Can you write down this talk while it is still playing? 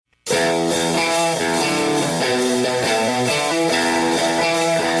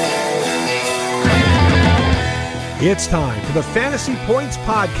It's time for the Fantasy Points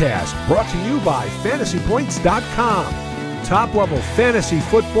Podcast, brought to you by FantasyPoints.com. Top-level fantasy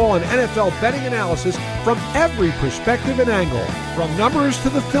football and NFL betting analysis from every perspective and angle, from numbers to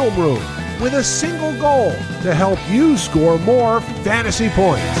the film room, with a single goal to help you score more fantasy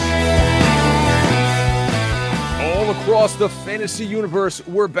points. All across the fantasy universe,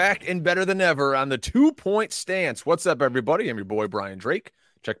 we're back and better than ever on the 2-point stance. What's up, everybody? I'm your boy, Brian Drake.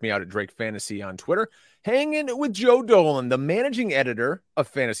 Check me out at Drake Fantasy on Twitter. Hanging with Joe Dolan, the managing editor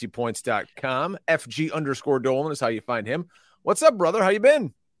of FantasyPoints.com. FG_Dolan is how you find him. What's up, brother? How you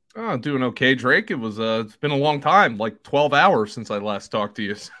been? Oh, doing okay, Drake. It's been a long time, like 12 hours since I last talked to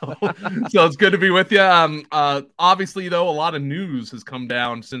you. So, so it's good to be with you. Obviously, though, a lot of news has come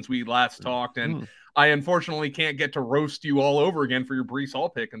down since we last talked, and I unfortunately can't get to roast you all over again for your Breece Hall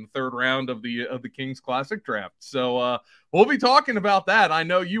pick in the third round of the Kings Classic draft. So we'll be talking about that. I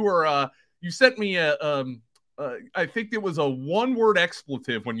know you were you sent me I think it was a one-word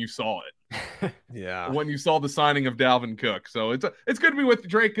expletive when you saw it. Yeah. When you saw the signing of Dalvin Cook. So it's good to be with you,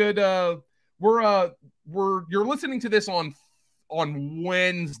 Drake. Good. You're listening to this on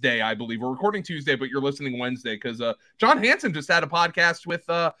Wednesday, I believe. We're recording Tuesday, but you're listening Wednesday because John Hansen just had a podcast with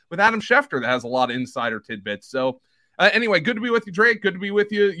Adam Schefter that has a lot of insider tidbits. So anyway, good to be with you, Drake. Good to be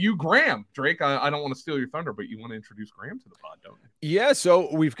with you, Graham. Drake, I don't want to steal your thunder, but you want to introduce Graham to the pod, don't you? Yeah,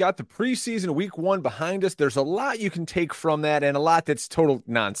 so we've got the preseason week 1 behind us. There's a lot you can take from that and a lot that's total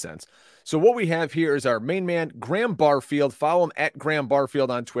nonsense. So what we have here is our main man, Graham Barfield. Follow him at Graham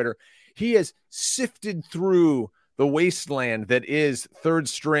Barfield on Twitter. He has sifted through the wasteland that is third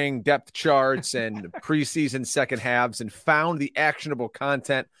string depth charts and preseason second halves and found the actionable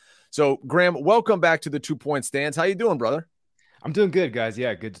content. So, Graham, welcome back to the 2-point stance. How you doing, brother? I'm doing good, guys.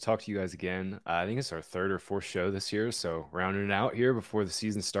 Yeah, good to talk to you guys again. I think it's our third or fourth show this year, so rounding it out here before the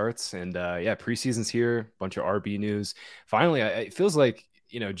season starts. And yeah, preseason's here, bunch of RB news. Finally, it feels like,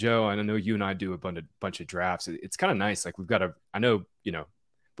 Joe, I know you and I do a bunch of drafts. It's kind of nice. Like we've got I know,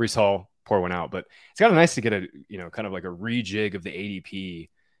 Breece Hall, pour one out, but it's kind of nice to get a, kind of like a rejig of the ADP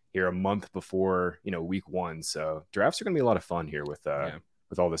here a month before, week 1. So drafts are going to be a lot of fun here with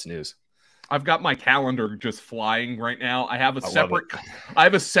all this news. I've got my calendar just flying right now. I have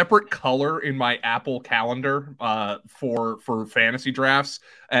a separate color in my Apple calendar for fantasy drafts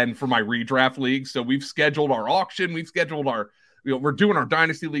and for my redraft league. So we've scheduled our auction. We've scheduled we're doing our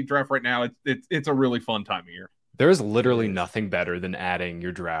dynasty league draft right now. It's a really fun time of year. There's literally nothing better than adding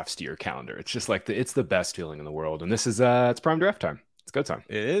your drafts to your calendar. It's just like it's the best feeling in the world. And this is it's prime draft time. It's go time.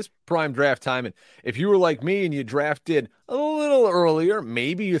 It is prime draft time. And if you were like me and you drafted a little earlier,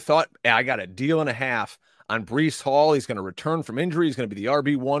 maybe you thought, hey, I got a deal and a half on Breece Hall. He's going to return from injury. He's going to be the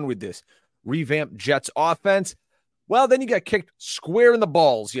RB1 with this revamped Jets offense. Well, then you got kicked square in the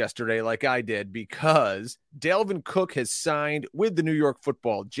balls yesterday like I did because Dalvin Cook has signed with the New York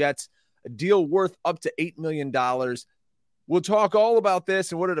Football Jets, a deal worth up to $8 million. We'll talk all about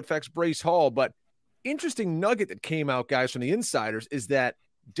this and what it affects Breece Hall, but interesting nugget that came out, guys, from the insiders is that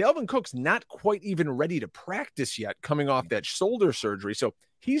Dalvin Cook's not quite even ready to practice yet coming off that shoulder surgery. So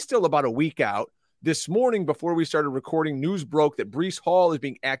he's still about a week out. This morning, before we started recording, news broke that Breece Hall is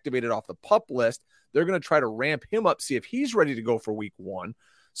being activated off the PUP list. They're going to try to ramp him up, see if he's ready to go for week 1.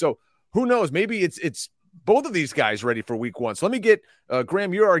 So who knows? Maybe it's both of these guys ready for week 1. So let me get,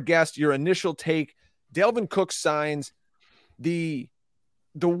 Graham, you're our guest, your initial take. Dalvin Cook signs. The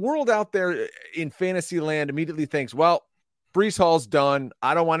world out there in fantasy land immediately thinks, well, Breece Hall's done.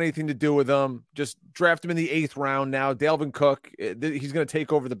 I don't want anything to do with him. Just draft him in the 8th round now. Dalvin Cook, he's going to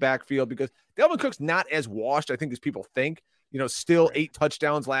take over the backfield because Dalvin Cook's not as washed, I think, as people think. Still 8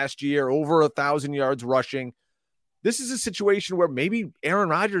 touchdowns last year, over 1,000 yards rushing. This is a situation where maybe Aaron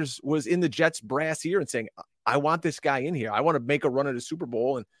Rodgers was in the Jets' brass ear and saying, I want this guy in here. I want to make a run at a Super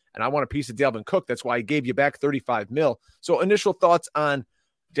Bowl, and I want a piece of Dalvin Cook. That's why I gave you back $35 million. So initial thoughts on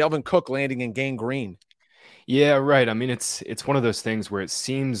Dalvin Cook landing in Gang Green. Yeah, right. I mean, it's one of those things where it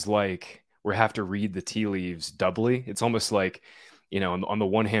seems like we have to read the tea leaves doubly. It's almost like, on the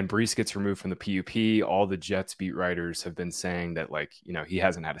one hand, Breece gets removed from the PUP. All the Jets beat writers have been saying that, he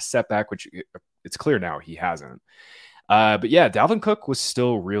hasn't had a setback, which it's clear now he hasn't. But yeah, Dalvin Cook was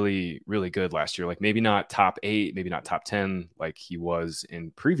still really, really good last year. Maybe not top 8, maybe not top 10 like he was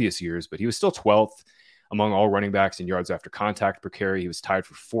in previous years, but he was still 12th among all running backs in yards after contact per carry. He was tied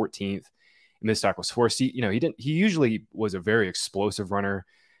for 14th. Missed tackles forced. He usually was a very explosive runner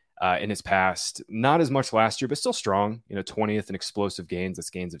in his past. Not as much last year, but still strong. 20th in explosive gains.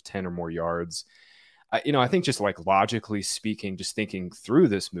 That's gains of 10 or more yards. I think just logically speaking, just thinking through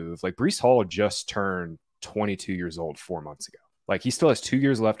this move, Breece Hall just turned 22 years old 4 months ago. He still has 2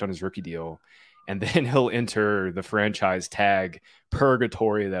 years left on his rookie deal. and then he'll enter the franchise tag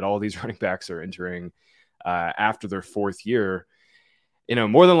purgatory that all these running backs are entering after their fourth year.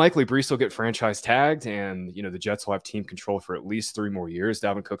 More than likely, Brees will get franchise tagged, and the Jets will have team control for at least 3 more years.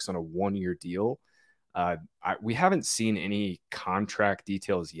 Dalvin Cook's on a 1-year deal. We haven't seen any contract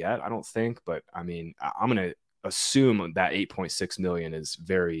details yet, I don't think, but I mean, I'm going to assume that $8.6 million is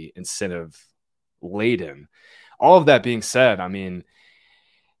very incentive laden. All of that being said, I mean,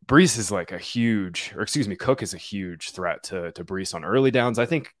 Brees is Cook is a huge threat to Brees on early downs. I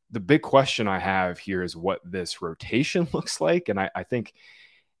think the big question I have here is what this rotation looks like. And I think,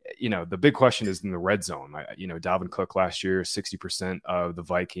 the big question is in the red zone. Dalvin Cook last year, 60% of the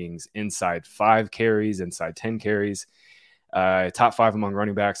Vikings inside 5 carries, inside 10 carries, top 5 among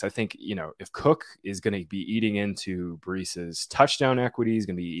running backs. I think, if Cook is going to be eating into Brees's touchdown equity, he's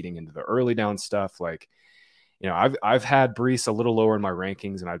going to be eating into the early down stuff. I've had Brees a little lower in my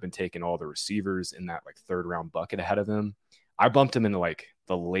rankings, and I've been taking all the receivers in that 3rd round bucket ahead of him. I bumped him into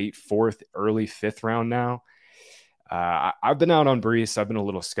the late 4th, early 5th round now. I've been out on Brees. I've been a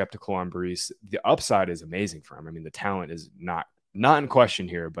little skeptical on Brees. The upside is amazing for him. I mean, the talent is not in question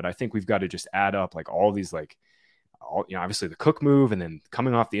here, but I think we've got to just add up all these obviously the Cook move and then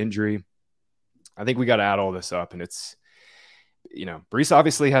coming off the injury. I think we got to add all this up, and it's. Brees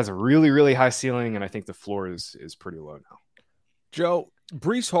obviously has a really, really high ceiling, and I think the floor is pretty low now. Joe,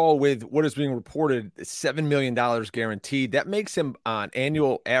 Brees Hall, with what is being reported, $7 million guaranteed. That makes him on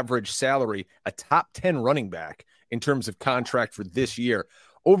annual average salary a top 10 running back in terms of contract for this year.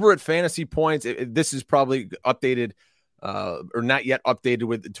 Over at Fantasy Points, this is probably updated or not yet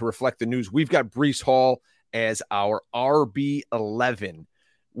updated to reflect the news. We've got Brees Hall as our RB11.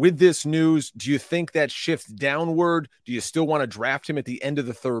 With this news, do you think that shifts downward? Do you still want to draft him at the end of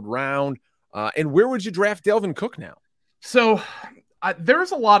the 3rd round? And where would you draft Dalvin Cook now? So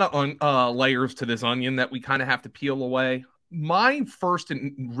there's a lot of layers to this onion that we kind of have to peel away. My first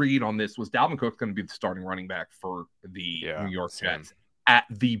read on this was Dalvin Cook's going to be the starting running back for the New York Jets at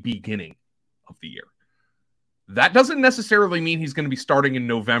the beginning of the year. That doesn't necessarily mean he's going to be starting in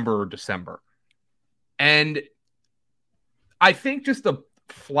November or December. And I think just the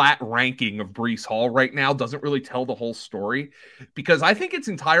flat ranking of Brees Hall right now doesn't really tell the whole story, because I think it's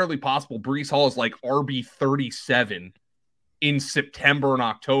entirely possible Brees Hall is RB 37 in September and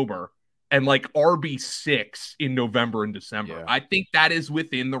October and RB 6 in November and December. Yeah. I think that is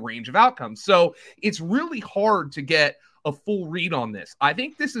within the range of outcomes. So it's really hard to get a full read on this. I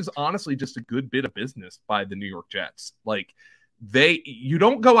think this is honestly just a good bit of business by the New York Jets. You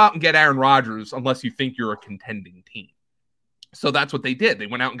don't go out and get Aaron Rodgers unless you think you're a contending team. So that's what they did. They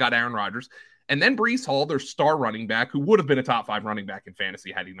went out and got Aaron Rodgers. And then Brees Hall, their star running back, who would have been a top 5 running back in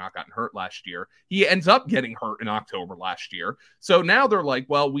fantasy had he not gotten hurt last year. He ends up getting hurt in October last year. So now they're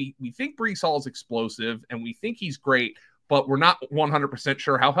well, we think Brees Hall is explosive and we think he's great, but we're not 100%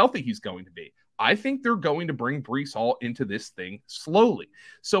 sure how healthy he's going to be. I think they're going to bring Brees Hall into this thing slowly.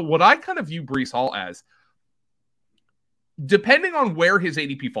 So what I kind of view Brees Hall as, depending on where his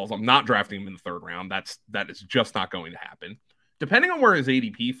ADP falls, I'm not drafting him in the 3rd round. That is just not going to happen. Depending on where his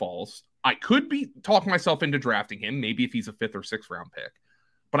ADP falls, I could be talking myself into drafting him, maybe if he's a 5th or 6th round pick.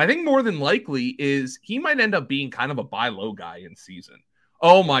 But I think more than likely is he might end up being kind of a buy low guy in season.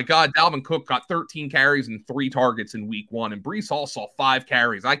 Oh my God, Dalvin Cook got 13 carries and 3 targets in week 1, and Brees Hall saw 5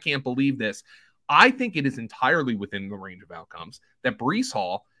 carries. I can't believe this. I think it is entirely within the range of outcomes that Brees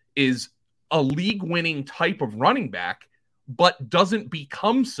Hall is a league-winning type of running back, but doesn't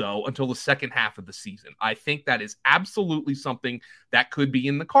become so until the second half of the season. I think that is absolutely something that could be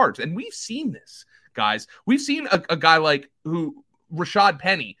in the cards. And we've seen this, guys. We've seen a guy Rashad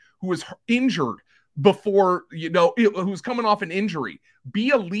Penny, who was injured before, who's coming off an injury,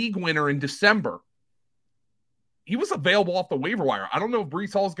 be a league winner in December. He was available off the waiver wire. I don't know if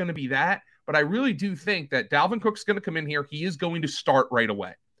Brees Hall is going to be that, but I really do think that Dalvin Cook's going to come in here. He is going to start right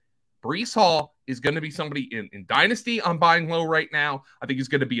away. Brees Hall is going to be somebody in Dynasty I'm buying low right now. I think he's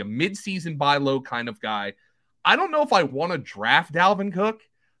going to be a mid-season buy low kind of guy. I don't know if I want to draft Dalvin Cook.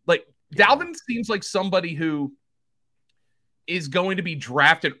 Dalvin seems like somebody who is going to be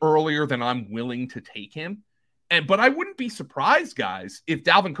drafted earlier than I'm willing to take him. But I wouldn't be surprised, guys, if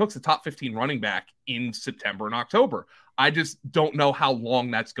Dalvin Cook's a top 15 running back in September and October. I just don't know how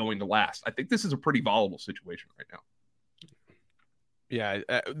long that's going to last. I think this is a pretty volatile situation right now. Yeah,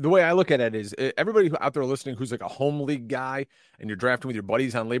 the way I look at it is everybody out there listening who's a home league guy and you're drafting with your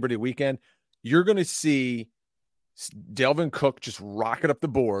buddies on Labor Day weekend, you're going to see Dalvin Cook just rocket up the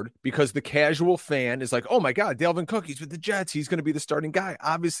board because the casual fan is like, oh my God, Dalvin Cook, he's with the Jets. He's going to be the starting guy.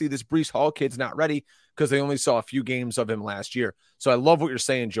 Obviously, this Breece Hall kid's not ready because they only saw a few games of him last year. So I love what you're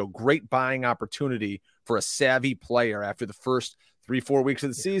saying, Joe. Great buying opportunity for a savvy player after the first 3-4 weeks of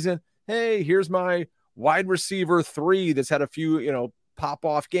the season. Hey, here's my wide receiver 3 that's had a few, pop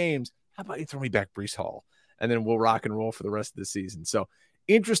off games. How about you throw me back Breece Hall? And then we'll rock and roll for the rest of the season. So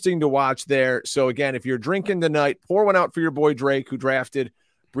interesting to watch there. So again, if you're drinking tonight, pour one out for your boy Drake, who drafted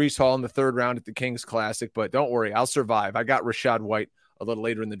Breece Hall in the 3rd round at the Kings Classic. But don't worry, I'll survive. I got Rashad White a little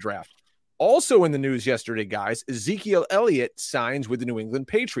later in the draft. Also in the news yesterday, guys, Ezekiel Elliott signs with the New England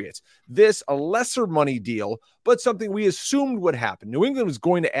Patriots. This, a lesser money deal, but something we assumed would happen. New England was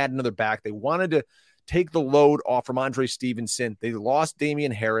going to add another back. They wanted to take the load off from Ramondre Stevenson. They lost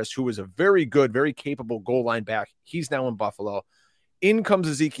Damian Harris, who was a very good, very capable goal line back. He's now in Buffalo. In comes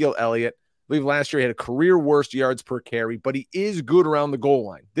Ezekiel Elliott. I believe last year he had a career worst yards per carry, but he is good around the goal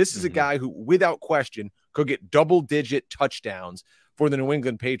line. This is a guy who, without question, could get double-digit touchdowns for the New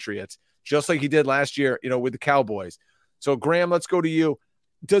England Patriots, just like he did last year, with the Cowboys. So, Graham, let's go to you.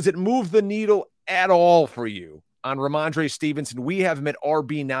 Does it move the needle at all for you on Ramondre Stevenson? We have him at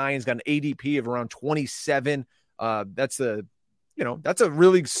RB9. He's got an ADP of around 27. That's a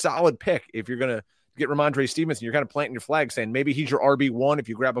really solid pick if you're going to get Ramondre Stevenson. You're kind of planting your flag saying maybe he's your RB1 if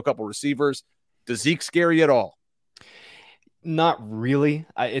you grab a couple receivers. Does Zeke scare you at all? Not really.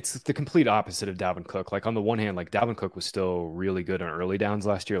 It's the complete opposite of Dalvin Cook. Like on the one hand, like Dalvin Cook was still really good on early downs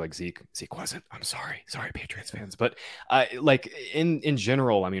last year. Like Zeke wasn't. I'm sorry, Patriots fans. But like in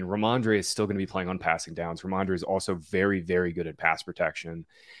general, I mean, Ramondre is still going to be playing on passing downs. Ramondre is also very, very good at pass protection.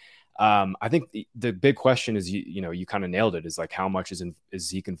 I think the big question is, you kind of nailed it, is like how much is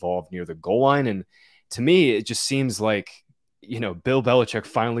Zeke involved near the goal line? And to me, it just seems like, Bill Belichick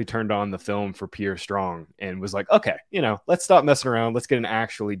finally turned on the film for Pierre Strong and was like, okay, let's stop messing around. Let's get an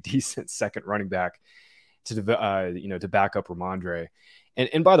actually decent second running back to back up Ramondre.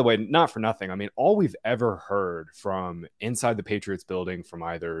 And by the way, not for nothing, I mean, all we've ever heard from inside the Patriots building, from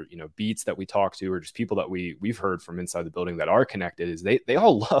either, beats that we talk to or just people that we've heard from inside the building that are connected, is they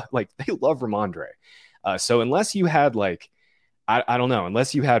all love Ramondre. So unless you had I don't know,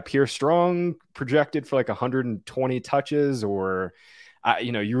 unless you had Pierre Strong projected for 120 touches, or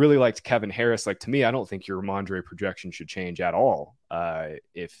you really liked Kevin Harris, to me, I don't think your Ramondre projection should change at all.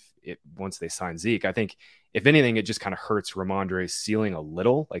 Once they sign Zeke, I think if anything, it just kind of hurts Ramondre's ceiling a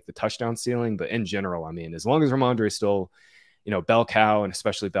little, like the touchdown ceiling. But in general, I mean, as long as Ramondre is still, bell cow, and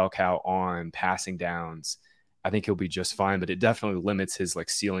especially bell cow on passing downs, I think he'll be just fine. But it definitely limits his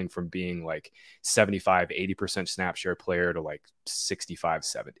ceiling from being 75-80% snap share player to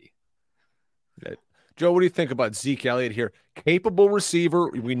 65-70. Joe, what do you think about Zeke Elliott here? Capable receiver.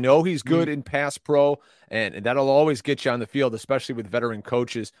 We know he's good in pass pro, and that'll always get you on the field, especially with veteran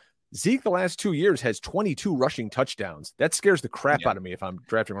coaches. Zeke, the last 2 years, has 22 rushing touchdowns. That scares the crap out of me if I'm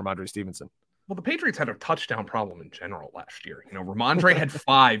drafting Ramondre Stevenson. Well, the Patriots had a touchdown problem in general last year. Ramondre had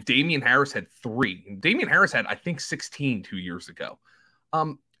 5. Damian Harris had 3. Damian Harris had, I think, 16 2 years ago.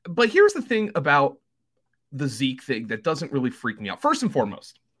 But here's the thing about the Zeke thing that doesn't really freak me out. First and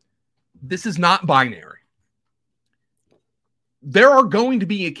foremost, this is not binary. There are going to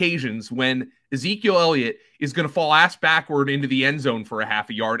be occasions when Ezekiel Elliott is going to fall ass backward into the end zone for a half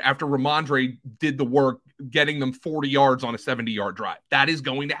a yard after Ramondre did the work getting them 40 yards on a 70-yard drive. That is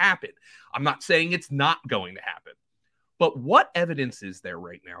going to happen. I'm not saying it's not going to happen. But what evidence is there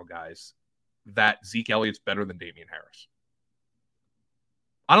right now, guys, that Zeke Elliott's better than Damian Harris?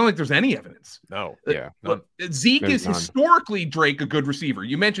 I don't think there's any evidence. No. Yeah. But Zeke is historically, Drake, a good receiver.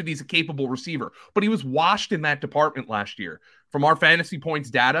 You mentioned he's a capable receiver, but he was washed in that department last year. From our fantasy points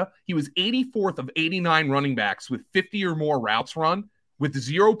data, he was 84th of 89 running backs with 50 or more routes run with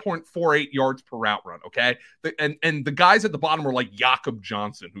 0.48 yards per route run, okay? And the guys at the bottom were like Jakob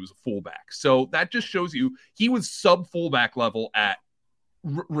Johnson, who's a fullback. So that just shows you he was sub-fullback level at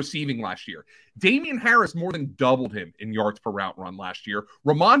receiving last year. Damian Harris more than doubled him in yards per route run last year.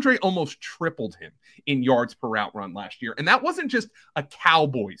 Ramondre almost tripled him in yards per route run last year. And that wasn't just a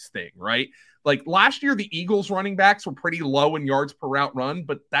Cowboys thing, right? Last year, the Eagles running backs were pretty low in yards per route run,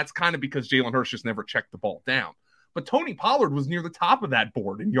 but that's kind of because Jalen Hurts just never checked the ball down. But Tony Pollard was near the top of that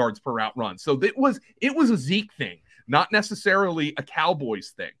board in yards per route run. So it was a Zeke thing, not necessarily a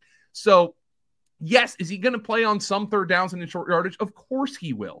Cowboys thing. So yes, is he going to play on some third downs and in short yardage? Of course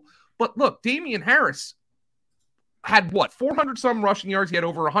he will. But look, Damian Harris had 400 some rushing yards. He had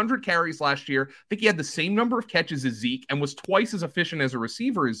over 100 carries last year. I think he had the same number of catches as Zeke and was twice as efficient as a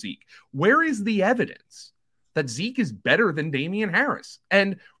receiver as Zeke. Where is the evidence that Zeke is better than Damian Harris.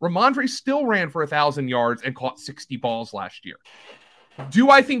 And Ramondre still ran for 1,000 yards and caught 60 balls last year. Do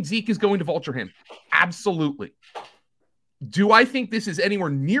I think Zeke is going to vulture him? Absolutely. Do I think this is anywhere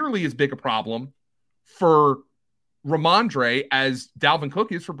nearly as big a problem for Ramondre as Dalvin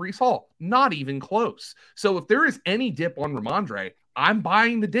Cook is for Breece Hall? Not even close. So if there is any dip on Ramondre, I'm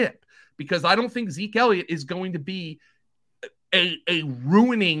buying the dip because I don't think Zeke Elliott is going to be a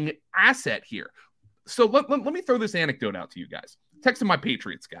ruining asset here. So let me throw this anecdote out to you guys. Texted my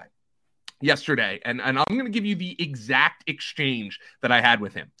Patriots guy yesterday, and I'm going to give you the exact exchange that I had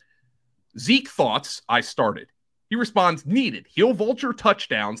with him. Zeke thoughts I started. He responds, needed. He'll vulture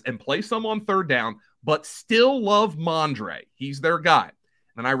touchdowns and play some on third down, but still love Mondre. He's their guy.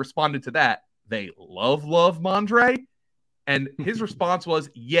 And I responded to that. They love Mondre. And his response was,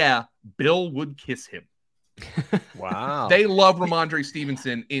 yeah, Bill would kiss him. Wow. They love Ramondre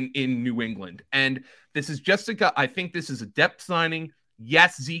Stevenson in New England. And this is just I think this is a depth signing.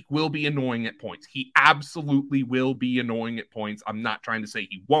 Yes, Zeke will be annoying at points. He absolutely will be annoying at points. I'm not trying to say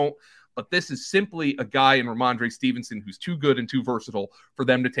he won't, but this is simply a guy in Ramondre Stevenson who's too good and too versatile for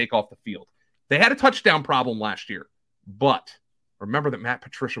them to take off the field. They had a touchdown problem last year, but remember that Matt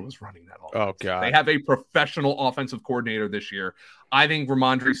Patricia was running that offense. Oh, God. They have a professional offensive coordinator this year. I think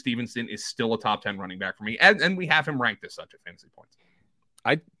Ramondre Stevenson is still a top 10 running back for me, and we have him ranked as such at fantasy points.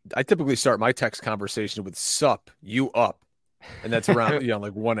 I typically start my text conversation with "Sup, you up," and that's around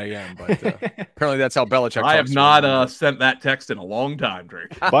like 1 a.m. But apparently that's how Belichick. I have not sent that text in a long time,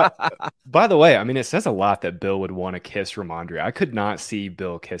 Drake. But by the way, I mean, it says a lot that Bill would want to kiss Ramondre. I could not see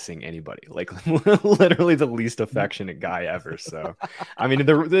Bill kissing anybody, like literally the least affectionate guy ever. So, I mean,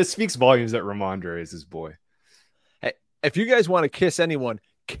 this speaks volumes that Ramondre is his boy. Hey, if you guys want to kiss anyone,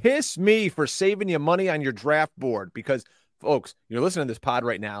 kiss me for saving you money on your draft board because. Folks, you're listening to this pod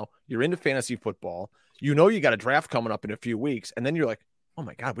right now. You're into fantasy football. You know you got a draft coming up in a few weeks. And then you're like, oh,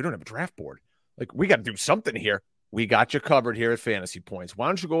 my God, we don't have a draft board. Like, we got to do something here. We got you covered here at Fantasy Points. Why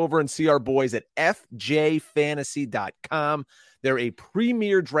don't you go over and see our boys at fjfantasy.com. They're a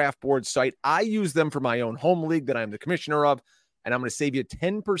premier draft board site. I use them for my own home league that I'm the commissioner of. And I'm going to save you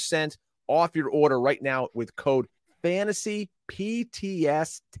 10% off your order right now with code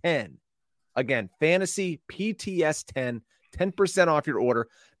FANTASYPTS10. Again, Fantasy PTS 10, 10% off your order.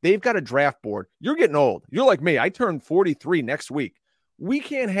 They've got a draft board. You're getting old. You're like me. I turn 43 next week. We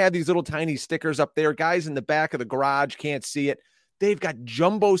can't have these little tiny stickers up there. Guys in the back of the garage can't see it. They've got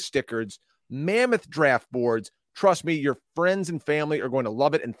jumbo stickers, mammoth draft boards. Trust me, your friends and family are going to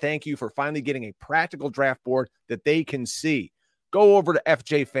love it. And thank you for finally getting a practical draft board that they can see. Go over to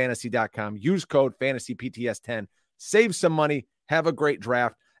fjfantasy.com. Use code FANTASYPTS10. Save some money. Have a great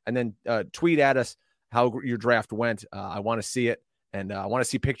draft. And then tweet at us how your draft went. I want to see it. And I want to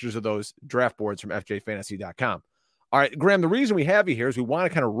see pictures of those draft boards from fjfantasy.com. All right, Graham, the reason we have you here is we want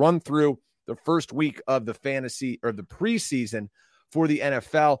to kind of run through the first week of the fantasy or the preseason for the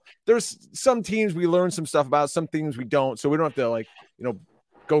NFL. There's some teams we learn some stuff about, some things we don't. So we don't have to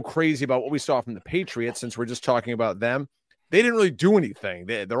go crazy about what we saw from the Patriots since we're just talking about them. They didn't really do anything.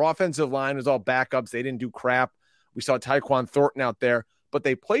 Their offensive line was all backups. They didn't do crap. We saw Tyquan Thornton out there. But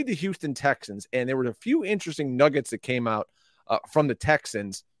they played the Houston Texans, and there were a few interesting nuggets that came out from the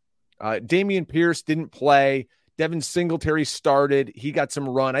Texans. Dameon Pierce didn't play. Devin Singletary started. He got some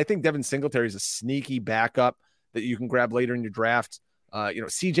run. I think Devin Singletary is a sneaky backup that you can grab later in your drafts.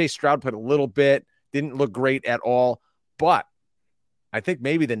 C.J. Stroud played a little bit. Didn't look great at all. But I think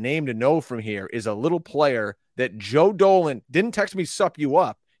maybe the name to know from here is a little player that Joe Dolan didn't text me, "Sup, you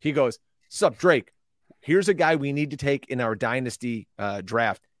up." He goes, "Sup, Drake. Here's a guy we need to take in our dynasty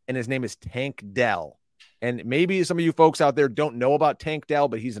draft, and his name is Tank Dell." And maybe some of you folks out there don't know about Tank Dell,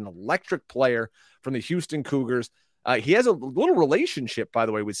 but he's an electric player from the Houston Cougars. He has a little relationship, by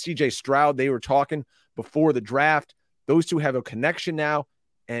the way, with C.J. Stroud. They were talking before the draft. Those two have a connection now.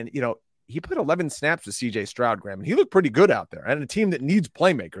 And, he played 11 snaps with C.J. Stroud, Graham, and he looked pretty good out there. And a team that needs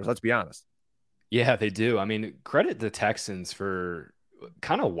playmakers, let's be honest. Yeah, they do. I mean, credit the Texans for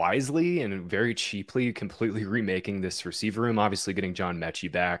kind of wisely and very cheaply completely remaking this receiver room, obviously getting John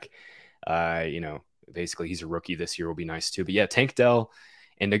Mechie back. Basically he's a rookie this year, will be nice too. But yeah, Tank Dell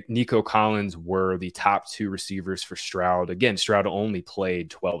and Nico Collins were the top two receivers for Stroud. Again, Stroud only played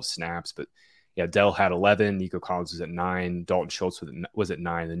 12 snaps, but yeah, Dell had 11. Nico Collins was at 9. Dalton Schultz was at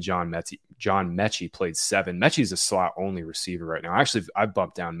 9. And John Mechie played 7. Mechie's a slot only receiver right now. Actually, I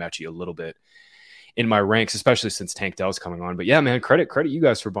bumped down Mechie a little bit in my ranks, especially since Tank Dell's coming on. But yeah, man, credit you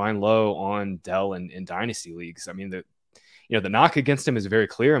guys for buying low on Dell in dynasty leagues. I mean, the knock against him is very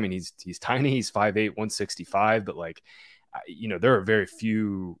clear. I mean, he's tiny, he's 5'8", 165, but there are very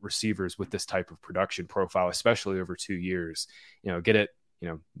few receivers with this type of production profile, especially over 2 years. Get it.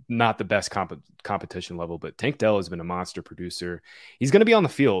 Not the best competition level, but Tank Dell has been a monster producer. He's going to be on the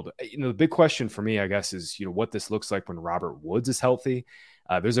field. The big question for me, I guess, is, what this looks like when Robert Woods is healthy.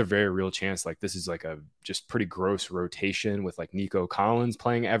 There's a very real chance this is a just pretty gross rotation with Nico Collins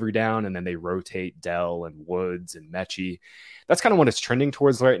playing every down, and then they rotate Dell and Woods and Mechie. That's kind of what it's trending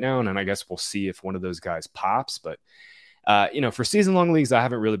towards right now, and then I guess we'll see if one of those guys pops. But for season-long leagues, I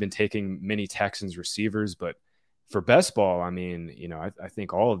haven't really been taking many Texans receivers, but for best ball, I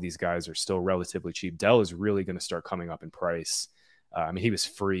think all of these guys are still relatively cheap. Dell is really going to start coming up in price. He was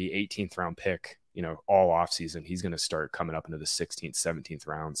free 18th round pick, all offseason. He's going to start coming up into the 16th, 17th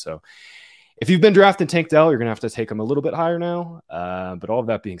round. So if you've been drafting Tank Dell, you're going to have to take him a little bit higher now. But all of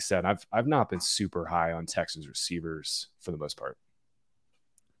that being said, I've not been super high on Texans receivers for the most part.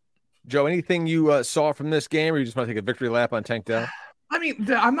 Joe, anything you saw from this game, or you just want to take a victory lap on Tank Dell?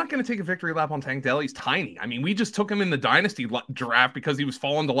 I'm not going to take a victory lap on Tank Dell. He's tiny. We just took him in the dynasty draft because he was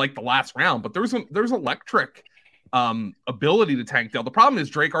falling to the last round. But there's electric ability to Tank Dell. The problem is,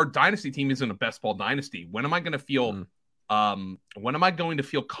 Drake, our dynasty team isn't a best ball dynasty. When am I going to feel? When am I going to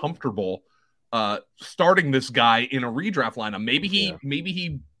feel comfortable starting this guy in a redraft lineup? Maybe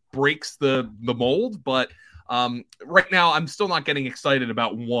he breaks the mold, but right now I'm still not getting excited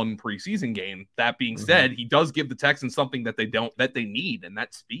about one preseason game. That being said, he does give the Texans something that they need, and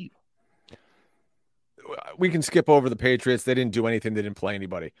that's speed. We can skip over the Patriots. They didn't do anything. They didn't play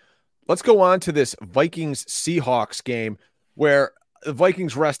anybody. Let's go on to this Vikings-Seahawks game where the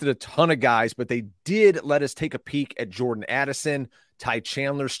Vikings rested a ton of guys, but they did let us take a peek at Jordan Addison. Ty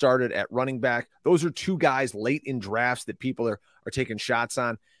Chandler started at running back. Those are two guys late in drafts that people are taking shots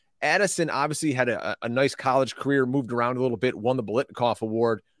on. Addison obviously had a nice college career, moved around a little bit, won the Biletnikoff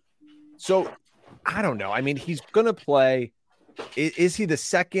Award. So I don't know. He's going to play. Is he the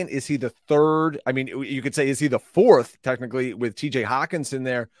second? Is he the third? You could say, is he the fourth, technically, with TJ Hawkinson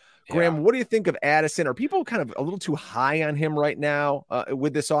there? Graham, what do you think of Addison? Are people kind of a little too high on him right now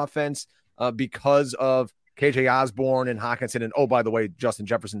with this offense because of KJ Osborne and Hawkinson? And, oh, by the way, Justin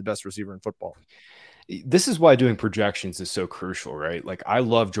Jefferson, the best receiver in football. This is why doing projections is so crucial, right? I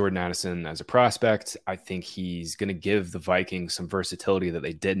love Jordan Addison as a prospect. I think he's going to give the Vikings some versatility that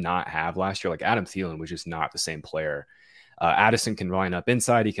they did not have last year. Adam Thielen was just not the same player. Addison can line up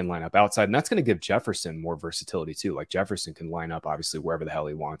inside, he can line up outside, and that's going to give Jefferson more versatility too. Jefferson can line up obviously wherever the hell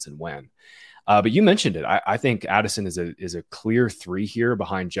he wants and when. But you mentioned it. I think Addison is a clear 3 here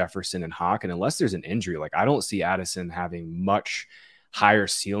behind Jefferson and Hawk, and unless there's an injury, I don't see Addison having much higher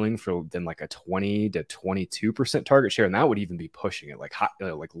ceiling than a 20 to 22% target share, and that would even be pushing it.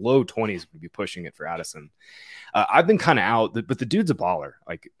 Low 20s would be pushing it for Addison. I've been kind of out, but the dude's a baller,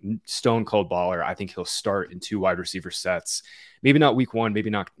 stone cold baller. I think he'll start in 2 wide receiver sets. Maybe not week 1, maybe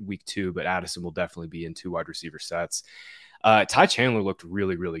not week 2, but Addison will definitely be in 2 wide receiver sets. Ty Chandler looked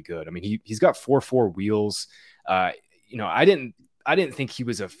really, really good. He's got 4.4 wheels. I didn't think he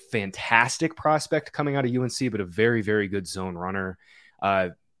was a fantastic prospect coming out of UNC, but a very, very good zone runner.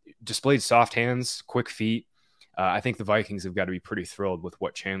 Displayed soft hands, quick feet. I think the Vikings have got to be pretty thrilled with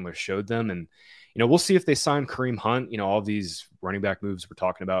what Chandler showed them. And, we'll see if they sign Kareem Hunt. All these running back moves we're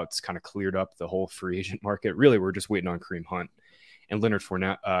talking about, it's kind of cleared up the whole free agent market. Really, we're just waiting on Kareem Hunt and Leonard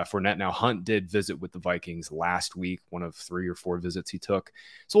Fournette. Now, Hunt did visit with the Vikings last week, one of 3 or 4 visits he took.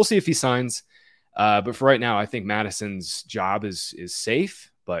 So we'll see if he signs. But for right now, I think Madison's job is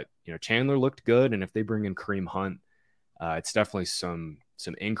safe. But, Chandler looked good. And if they bring in Kareem Hunt, it's definitely some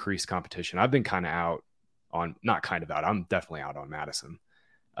increased competition. I've been kind of out on, not kind of out, I'm definitely out on Madison.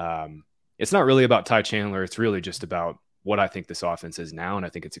 It's not really about Ty Chandler. It's really just about what I think this offense is now. And I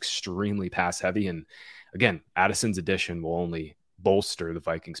think it's extremely pass heavy. And again, Addison's addition will only bolster the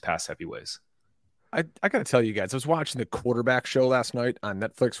Vikings pass heavy ways. I got to tell you guys, I was watching the Quarterback Show last night on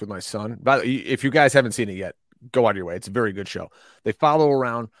Netflix with my son. But if you guys haven't seen it yet, go out of your way. It's a very good show. They follow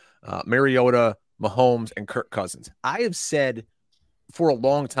around Mariota, Mahomes, and Kirk Cousins. I have said for a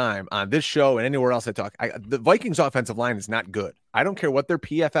long time on this show and anywhere else I talk, the Vikings offensive line is not good. I don't care what their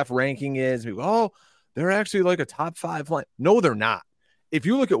PFF ranking is. They're actually a top 5 line. No, they're not. If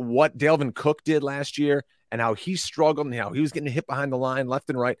you look at what Dalvin Cook did last year and how he struggled and how he was getting hit behind the line left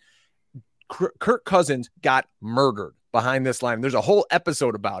and right, Kirk Cousins got murdered behind this line. There's a whole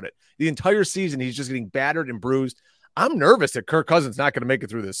episode about it. The entire season, he's just getting battered and bruised. I'm nervous that Kirk Cousins not going to make it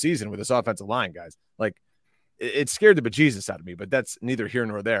through this season with this offensive line, guys. It scared the bejesus out of me, but that's neither here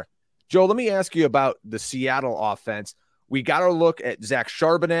nor there. Joe, let me ask you about the Seattle offense. We got to look at Zach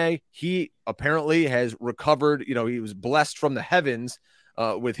Charbonnet. He apparently has recovered. He was blessed from the heavens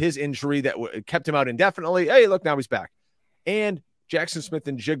with his injury that kept him out indefinitely. Hey, look, now he's back. And Jackson Smith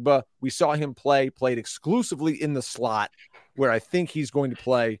and Jigba, we saw him played exclusively in the slot, where I think he's going to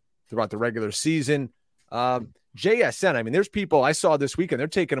play throughout the regular season. JSN, I mean, there's people I saw this weekend, they're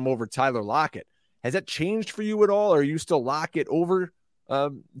taking him over Tyler Lockett. Has that changed for you at all? Or are you still Lockett over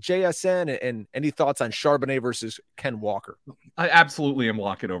JSN? And any thoughts on Charbonnet versus Ken Walker? I absolutely am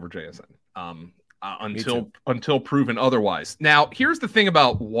Lockett over JSN until proven otherwise. Now, here's the thing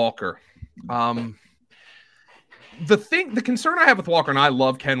about Walker. The concern I have with Walker, and I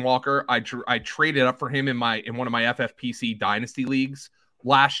love Ken Walker. I traded up for him in one of my FFPC dynasty leagues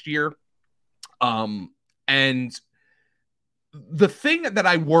last year. And the thing that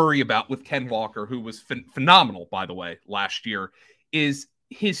I worry about with Ken Walker, who was phenomenal, by the way, last year, is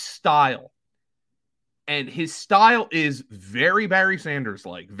his style. And his style is very Barry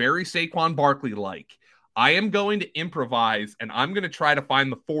Sanders-like, very Saquon Barkley-like. I am going to improvise, and I'm going to try to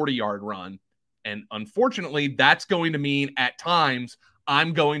find the 40-yard run. And unfortunately, that's going to mean at times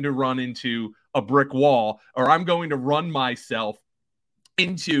I'm going to run into a brick wall, or I'm going to run myself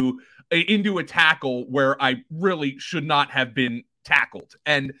into a tackle where I really should not have been tackled.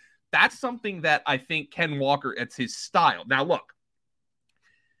 And that's something that I think Ken Walker, it's his style. Now, look,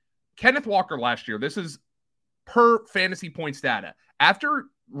 Kenneth Walker last year, this is per fantasy points data. After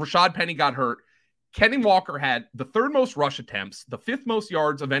Rashad Penny got hurt, Kenny Walker had the third most rush attempts, the fifth most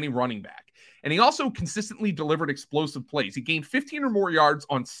yards of any running back. And he also consistently delivered explosive plays. He gained 15 or more yards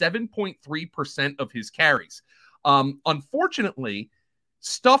on 7.3% of his carries. Unfortunately,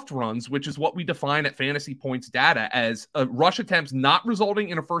 stuffed runs, which is what we define at fantasy points data as rush attempts not resulting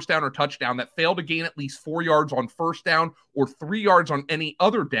in a first down or touchdown that fail to gain at least 4 yards on first down or 3 yards on any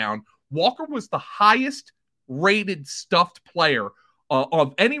other down. Walker was the highest rated stuffed player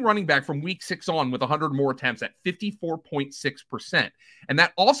of any running back from week 6 on with 100 more attempts at 54.6%. And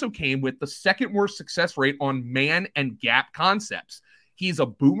that also came with the second worst success rate on man and gap concepts. He's a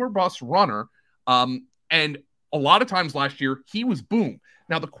boomer bust runner. And a lot of times last year, he was boom.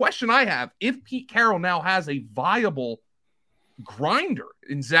 Now, the question I have, if Pete Carroll now has a viable grinder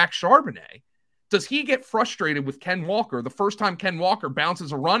in Zach Charbonnet, does he get frustrated with Ken Walker the first time Ken Walker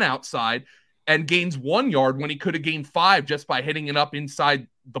bounces a run outside and gains 1 yard when he could have gained 5 just by hitting it up inside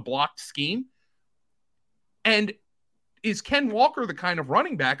the blocked scheme? And is Ken Walker the kind of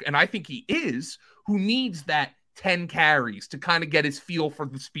running back, and I think he is, who needs that 10 carries to kind of get his feel for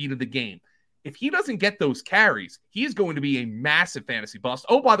the speed of the game? If he doesn't get those carries, he's going to be a massive fantasy bust.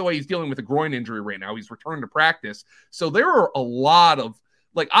 Oh, by the way, he's dealing with a groin injury right now. He's returned to practice. So there are a lot of,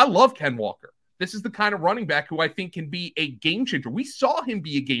 I love Ken Walker. This is the kind of running back who I think can be a game changer. We saw him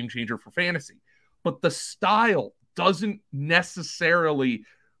be a game changer for fantasy, but the style doesn't necessarily,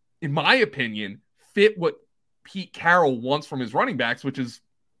 in my opinion, fit what Pete Carroll wants from his running backs, which is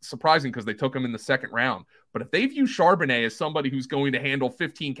surprising because they took him in the second round. But if they view Charbonnet as somebody who's going to handle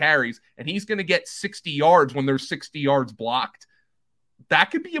 15 carries and he's going to get 60 yards when there's 60 yards blocked,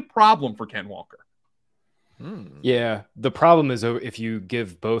 that could be a problem for Ken Walker. Yeah, the problem is if you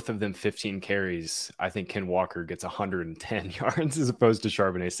give both of them 15 carries, I think Ken Walker gets 110 yards as opposed to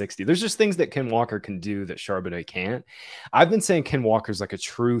Charbonnet 60. There's just things that Ken Walker can do that Charbonnet can't. I've been saying Ken Walker's like a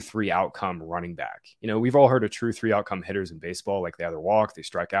true 3-outcome running back. You know, we've all heard of true 3-outcome hitters in baseball, like they either walk, they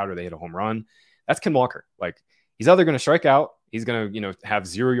strike out, or they hit a home run. That's Ken Walker. Like, he's either going to strike out, he's going to, have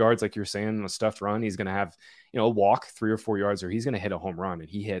 0 yards, like you're saying, on a stuffed run. He's going to have, a walk 3 or 4 yards, or he's going to hit a home run, and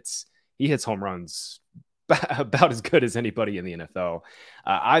he hits home runs about as good as anybody in the NFL.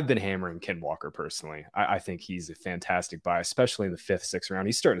 I've been hammering Ken Walker personally. I think he's a fantastic buy, especially in the 5th, 6th round.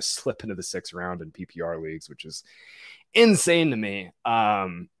 He's starting to slip into the 6th round in PPR leagues, which is insane to me.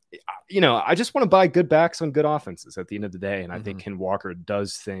 I just want to buy good backs on good offenses at the end of the day. And I think Ken Walker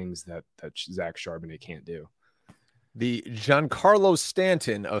does things that Zach Charbonnet can't do. The Giancarlo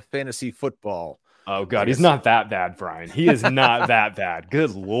Stanton of fantasy football. Oh God, he's not that bad, Brian. He is not that bad.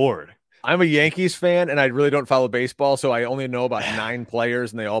 Good Lord. I'm a Yankees fan, and I really don't follow baseball, so I only know about 9 players,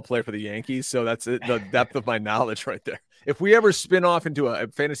 and they all play for the Yankees. So that's it, the depth of my knowledge right there. If we ever spin off into a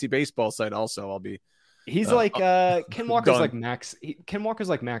fantasy baseball site, also, I'll be. He's like Ken Walker's done. Like Max. Ken Walker's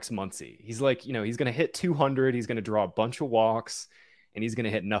like Max Muncy. He's like, he's going to hit 200. He's going to draw a bunch of walks, and he's going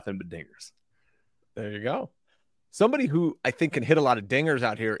to hit nothing but dingers. There you go. Somebody who I think can hit a lot of dingers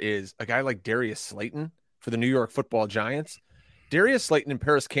out here is a guy like Darius Slayton for the New York Football Giants. Darius Slayton and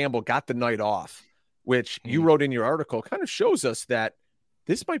Paris Campbell got the night off, which you wrote in your article, kind of shows us that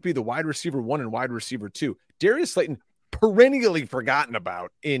this might be the wide receiver 1 and wide receiver 2. Darius Slayton, perennially forgotten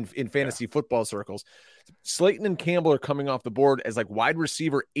about in fantasy football circles. Slayton and Campbell are coming off the board as like wide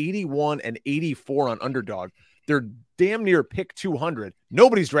receiver 81 and 84 on Underdog. They're damn near pick 200.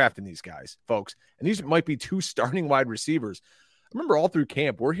 Nobody's drafting these guys, folks. And these might be 2 starting wide receivers. I remember all through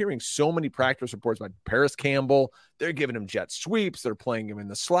camp, we're hearing so many practice reports about Paris Campbell. They're giving him jet sweeps. They're playing him in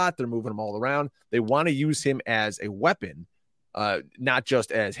the slot. They're moving him all around. They want to use him as a weapon, not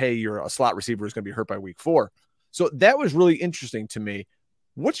just as, hey, you're a slot receiver who's going to be hurt by week 4. So that was really interesting to me.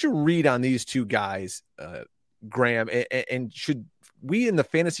 What's your read on these 2 guys, Graham? And should we in the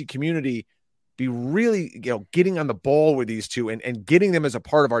fantasy community be really, getting on the ball with these 2 and getting them as a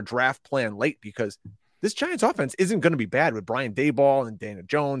part of our draft plan late? Because this Giants offense isn't going to be bad with Brian Daboll and Daniel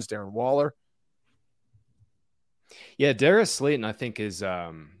Jones, Darren Waller. Yeah, Darius Slayton, I think, is,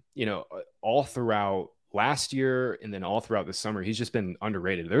 all throughout last year and then all throughout the summer, he's just been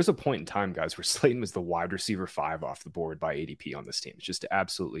underrated. There's a point in time, guys, where Slayton was the wide receiver 5 off the board by ADP on this team. It's just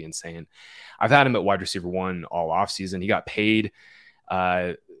absolutely insane. I've had him at wide receiver 1 all offseason. He got paid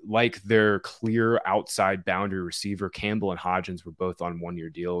like their clear outside boundary receiver. Campbell and Hodgins were both on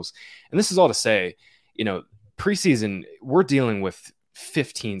 1-year deals. And this is all to say, preseason, we're dealing with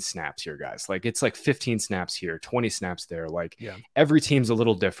 15 snaps here, guys. Like, it's like 15 snaps here, 20 snaps there. Like, every team's a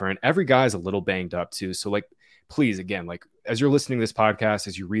little different. Every guy's a little banged up too. So, like, please, again, like, as you're listening to this podcast,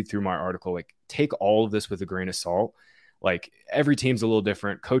 as you read through my article, like, take all of this with a grain of salt. Like, every team's a little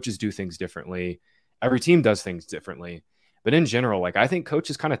different. Coaches do things differently. Every team does things differently. But in general, like, I think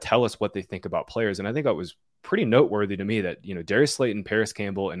coaches kind of tell us what they think about players. And I think that was pretty noteworthy to me that, Darius Slayton, Paris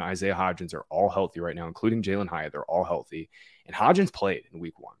Campbell, and Isaiah Hodgins are all healthy right now, including Jalen Hyatt. They're all healthy. And Hodgins played in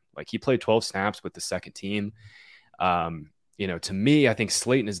week 1. Like, he played 12 snaps with the second team. To me, I think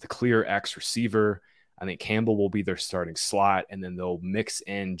Slayton is the clear X receiver. I think Campbell will be their starting slot, and then they'll mix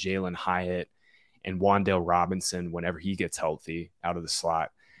in Jalen Hyatt and Wan'Dale Robinson whenever he gets healthy out of the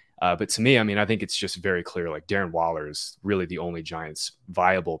slot. But to me, I think it's just very clear, like, Darren Waller is really the only Giants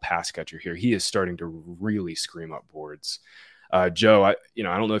viable pass catcher here. He is starting to really scream up boards. Joe, I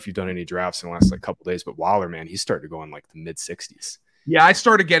don't know if you've done any drafts in the last couple days, but Waller, man, he's starting to go in like the mid 60s. Yeah, I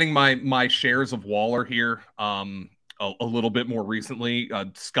started getting my shares of Waller here a little bit more recently.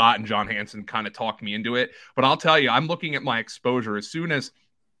 Scott and John Hansen kind of talked me into it. But I'll tell you, I'm looking at my exposure as soon as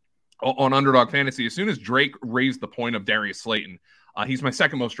on Underdog Fantasy, as soon as Drake raised the point of Darius Slayton, he's my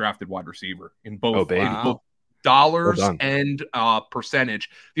second most drafted wide receiver in both, both dollars and percentage.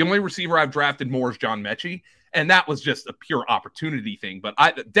 The only receiver I've drafted more is John Mechie, and that was just a pure opportunity thing. But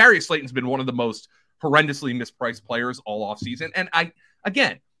Darius Slayton's been one of the most horrendously mispriced players all offseason. And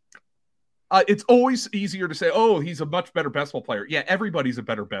it's always easier to say, oh, he's a much better best ball player. Yeah, everybody's a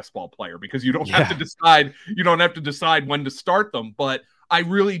better best ball player because you don't have to decide. You don't have to decide when to start them. But I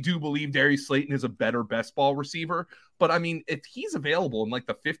really do believe Darius Slayton is a better best ball receiver. But I mean, if he's available in like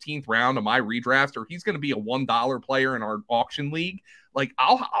the 15th round of my redraft, or he's going to be a $1 player in our auction league, like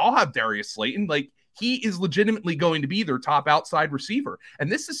I'll have Darius Slayton. Like, he is legitimately going to be their top outside receiver.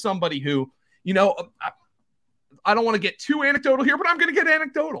 And this is somebody who, I don't want to get too anecdotal here, but I'm going to get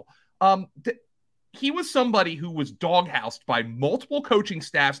anecdotal. He was somebody who was doghoused by multiple coaching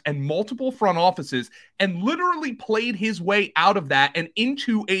staffs and multiple front offices and literally played his way out of that and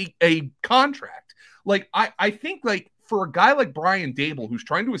into a contract. Like, I think, like, for a guy like Brian Daboll, who's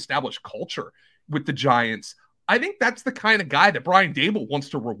trying to establish culture with the Giants, I think that's the kind of guy that Brian Daboll wants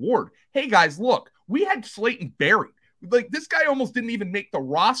to reward. Hey, guys, look, we had Slayton buried. Like, this guy almost didn't even make the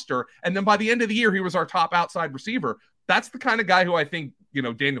roster. And then by the end of the year, he was our top outside receiver. That's the kind of guy who I think,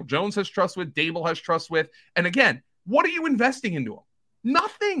 Daniel Jones has trust with, Daboll has trust with. And again, what are you investing into him?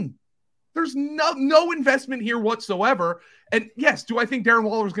 Nothing. There's no investment here whatsoever. And yes, do I think Darren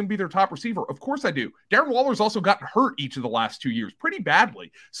Waller is going to be their top receiver? Of course I do. Darren Waller's also gotten hurt each of the last 2 years pretty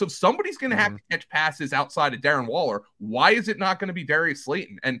badly. So somebody's going to have to catch passes outside of Darren Waller. Why is it not going to be Darius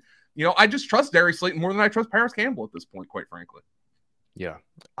Slayton? And, I just trust Darius Slayton more than I trust Paris Campbell at this point, quite frankly. Yeah.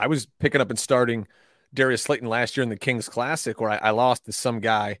 I was picking up and starting Darius Slayton last year in the Kings Classic, where I lost to some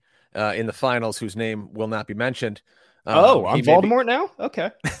guy in the finals whose name will not be mentioned. I'm Voldemort now?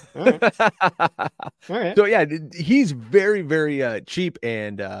 Okay. All right. All right. So, yeah, he's very, very cheap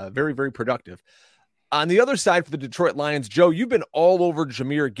and very, very productive. On the other side for the Detroit Lions, Joe, you've been all over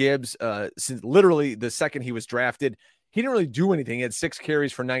Jahmyr Gibbs since literally the second he was drafted. He didn't really do anything. He had 6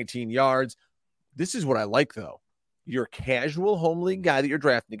 carries for 19 yards. This is what I like, though. Your casual home league guy that you're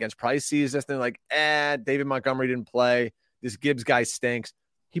drafting against probably sees this thing like, David Montgomery didn't play. This Gibbs guy stinks.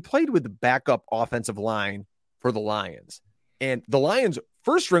 He played with the backup offensive line for the Lions. And the Lions'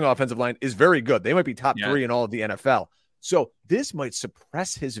 first-string offensive line is very good. They might be top 3 in all of the NFL. So this might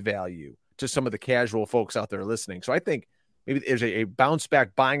suppress his value to some of the casual folks out there listening. So I think maybe there's a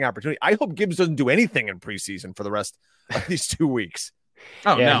bounce-back buying opportunity. I hope Gibbs doesn't do anything in preseason for the rest of these 2 weeks.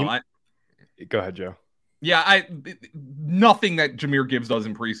 Oh, yeah, no. Go ahead, Joe. Yeah, nothing that Jahmyr Gibbs does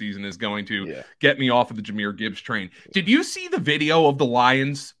in preseason is going to get me off of the Jahmyr Gibbs train. Did you see the video of the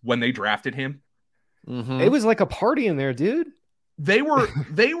Lions when they drafted him? Mm-hmm. It was like a party in there, dude. They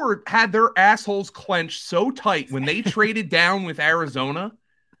had their assholes clenched so tight when they traded down with Arizona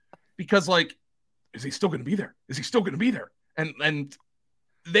because, like, is he still going to be there? Is he still going to be there? And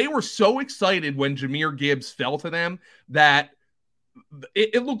they were so excited when Jahmyr Gibbs fell to them that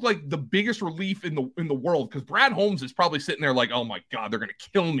it looked like the biggest relief in the world, because Brad Holmes is probably sitting there like, oh my God, they're going to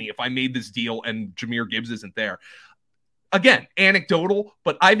kill me if I made this deal and Jahmyr Gibbs isn't there. Again, anecdotal,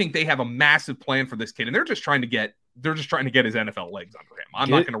 but I think they have a massive plan for this kid, and they're just trying to get his NFL legs under him. I'm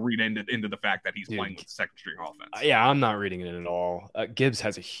not going to read into the fact that he's playing with second string offense. Yeah, I'm not reading it at all. Gibbs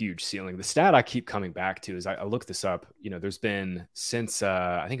has a huge ceiling. The stat I keep coming back to is I looked this up. There's been since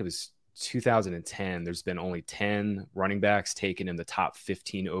I think it was 2010, there's been only 10 running backs taken in the top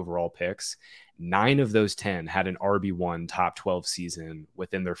 15 overall picks. 9 of those 10 had an RB1 top 12 season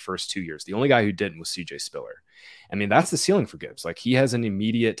within their first 2 years. The only guy who didn't was CJ Spiller. I mean, that's the ceiling for Gibbs. Like, he has an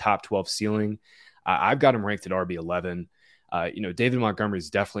immediate top 12 ceiling. I've got him ranked at RB11. David Montgomery is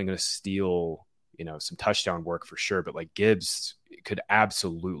definitely going to steal, some touchdown work for sure. But like, Gibbs could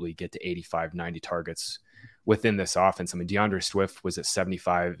absolutely get to 85, 90 targets within this offense. I mean, DeAndre Swift was at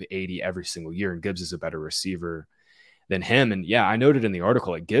 75, 80 every single year, and Gibbs is a better receiver than him. And yeah, I noted in the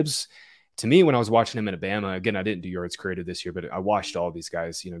article, like, Gibbs, to me, when I was watching him in Alabama, again, I didn't do yards created this year, but I watched all these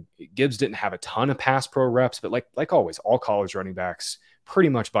guys. Gibbs didn't have a ton of pass pro reps, but like always, all college running backs pretty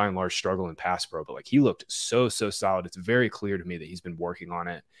much by and large struggle in pass pro. But like, he looked so solid. It's very clear to me that he's been working on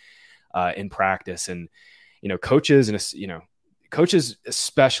it in practice. And coaches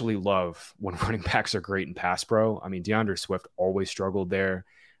especially love when running backs are great in pass pro. I mean, DeAndre Swift always struggled there.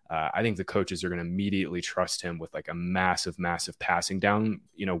 I think the coaches are going to immediately trust him with like a massive passing down,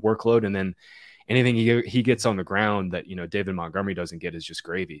 workload. And then anything he gets on the ground that, David Montgomery doesn't get is just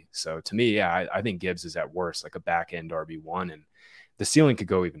gravy. So to me, yeah, I think Gibbs is at worst like a back end RB1, and the ceiling could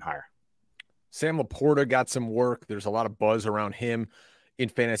go even higher. Sam Laporta got some work. There's a lot of buzz around him in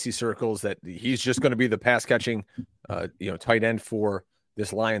fantasy circles that he's just going to be the pass catching, tight end for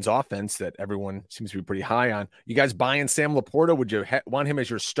this Lions offense that everyone seems to be pretty high on. You guys buying Sam Laporta? Would you want him as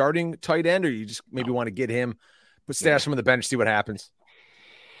your starting tight end, or you just maybe want to get him, stash him on the bench, see what happens?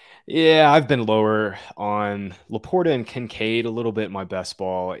 Yeah, I've been lower on Laporta and Kincaid a little bit in my best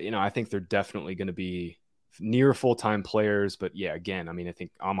ball. I think they're definitely going to be near full-time players, but yeah, again, I mean, I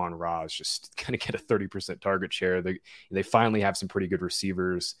think Amon-Ra is just going to get a 30% target share. They finally have some pretty good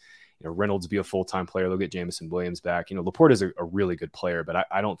receivers. Reynolds be a full-time player. They'll get Jameson Williams back. Laporta is a really good player, but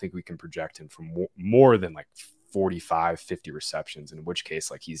I don't think we can project him for more than like 45, 50 receptions, in which case,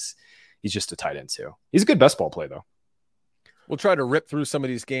 like, he's just a tight end too. He's a good best ball play though. We'll try to rip through some of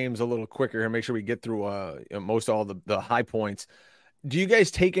these games a little quicker and make sure we get through most all the high points. Do you guys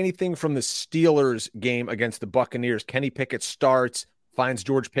take anything from the Steelers game against the Buccaneers? Kenny Pickett starts, finds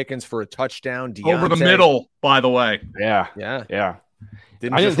George Pickens for a touchdown. Over the middle, by the way. Yeah.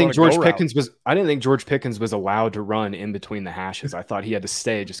 I didn't think George Pickens was allowed to run in between the hashes. I thought he had to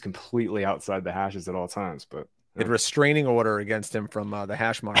stay just completely outside the hashes at all times. But a restraining order against him from the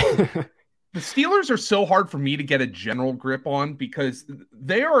hash mark. The Steelers are so hard for me to get a general grip on because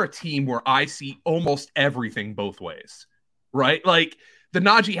they are a team where I see almost everything both ways, right? Like the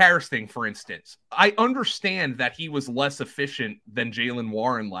Najee Harris thing, for instance. I understand that he was less efficient than Jaylen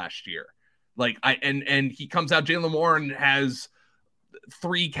Warren last year. And he comes out, Jaylen Warren has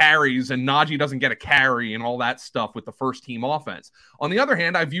 3 carries and Najee doesn't get a carry and all that stuff with the first team offense. On the other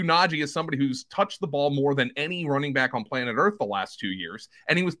hand, I view Najee as somebody who's touched the ball more than any running back on planet Earth the last 2 years,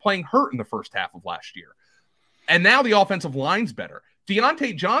 and he was playing hurt in the first half of last year. And now the offensive line's better.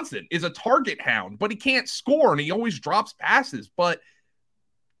 Deontay Johnson is a target hound, but he can't score and he always drops passes. But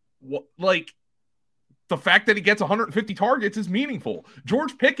the fact that he gets 150 targets is meaningful.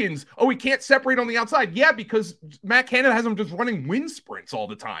 George Pickens, he can't separate on the outside. Yeah, because Matt Canada has him just running wind sprints all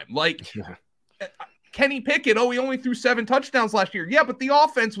the time. Kenny Pickett, he only threw 7 touchdowns last year. Yeah, but the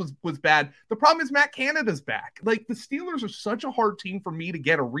offense was bad. The problem is Matt Canada's back. Like, the Steelers are such a hard team for me to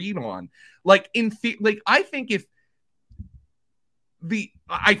get a read on. I think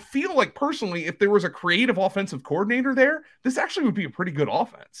I feel like personally, if there was a creative offensive coordinator there, this actually would be a pretty good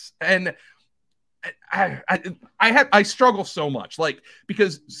offense. And I struggle so much,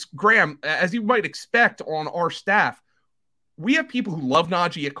 because Graham, as you might expect on our staff, we have people who love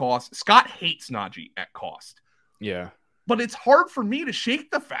Najee at cost. Scott hates Najee at cost. Yeah. But it's hard for me to shake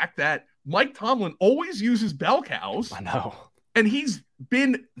the fact that Mike Tomlin always uses bell cows. I know. And he's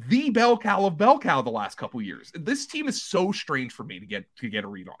been the bell cow of bell cow the last couple of years. This team is so strange for me to get a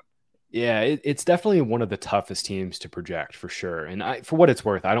read on. Yeah, it's definitely one of the toughest teams to project for sure. And for what it's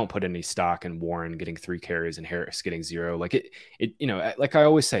worth, I don't put any stock in Warren getting 3 carries and Harris getting 0. Like like I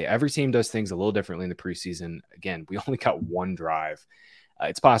always say, every team does things a little differently in the preseason. Again, we only got one drive.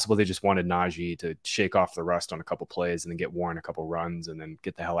 It's possible they just wanted Najee to shake off the rust on a couple plays and then get Warren a couple runs and then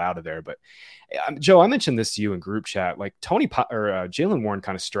get the hell out of there. But Joe, I mentioned this to you in group chat. Like Jaylen Warren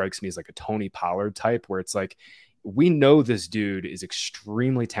kind of strikes me as like a Tony Pollard type, where it's like, we know this dude is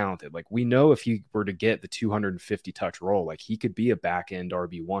extremely talented. Like, we know if he were to get the 250 touch role, like he could be a back end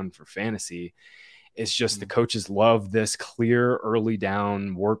RB1 for fantasy. It's just the coaches love this clear early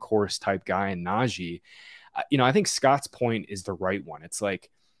down workhorse type guy in Najee. I think Scott's point is the right one. It's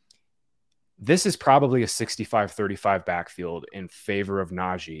like, this is probably a 65-35 backfield in favor of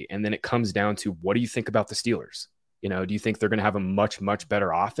Najee. And then it comes down to, what do you think about the Steelers? Do you think they're going to have a much, much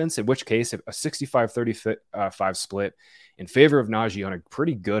better offense? In which case, a 65-35 split in favor of Najee on a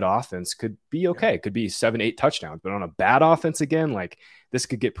pretty good offense could be okay. It could be 7-8 touchdowns. But on a bad offense again, like, this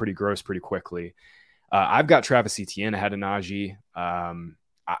could get pretty gross pretty quickly. I've got Travis Etienne ahead of Najee.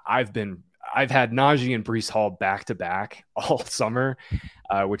 I've had Najee and Breece Hall back to back all summer,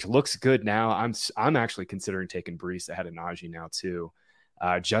 which looks good now. I'm actually considering taking Breece ahead of Najee now too.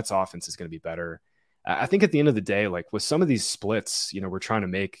 Jets offense is going to be better. I think at the end of the day, like with some of these splits, we're trying to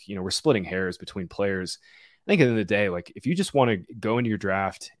make, we're splitting hairs between players. I think at the end of the day, like if you just want to go into your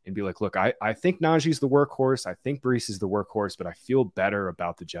draft and be like, look, I think Najee's the workhorse. I think Breece is the workhorse, but I feel better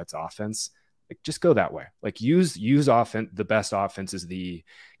about the Jets offense. Like, just go that way. Like, use offense. The best offense is the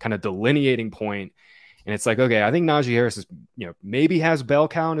kind of delineating point. And it's like, okay, I think Najee Harris is, maybe has bell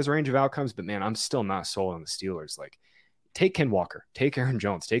cow in his range of outcomes, but man, I'm still not sold on the Steelers. Like, take Ken Walker, take Aaron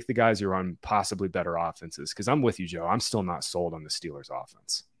Jones, take the guys who are on possibly better offenses. Cause I'm with you, Joe. I'm still not sold on the Steelers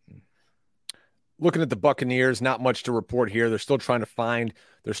offense. Looking at the Buccaneers, not much to report here. They're still trying to find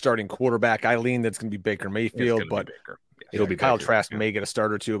their starting quarterback. I lean that's going to be Baker Mayfield, but it'll be Kyle Trask may get a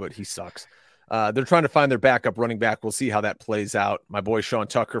start or two, but he sucks. They're trying to find their backup running back. We'll see how that plays out. My boy Sean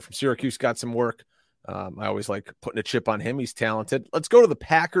Tucker from Syracuse got some work. I always like putting a chip on him. He's talented. Let's go to the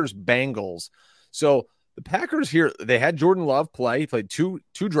Packers-Bengals. So the Packers here, they had Jordan Love play. He played two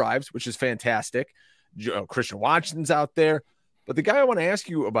drives, which is fantastic. Christian Watson's out there. But the guy I want to ask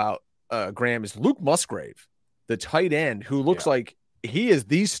you about, Graham, is Luke Musgrave, the tight end, who looks like he is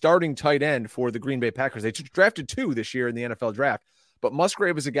the starting tight end for the Green Bay Packers. They drafted 2 this year in the NFL draft. But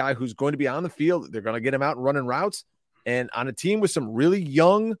Musgrave is a guy who's going to be on the field. They're going to get him out and running routes. And on a team with some really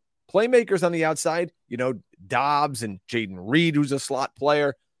young playmakers on the outside, Dobbs and Jaden Reed, who's a slot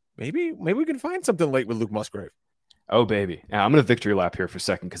player, maybe we can find something late with Luke Musgrave. Oh, baby. Now, I'm going to victory lap here for a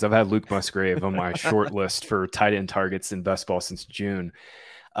second because I've had Luke Musgrave on my short list for tight end targets in best ball since June.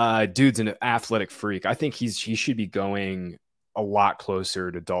 Dude's an athletic freak. I think he should be going a lot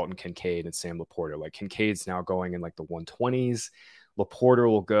closer to Dalton Kincaid and Sam Laporta. Like, Kincaid's now going in like the 120s. Laporta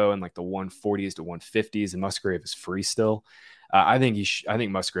will go in like the 140s to 150s, and Musgrave is free still. I think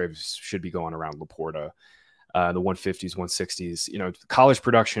Musgrave should be going around Laporta, the 150s, 160s. College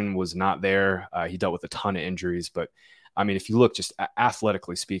production was not there. He dealt with a ton of injuries, but I mean, if you look just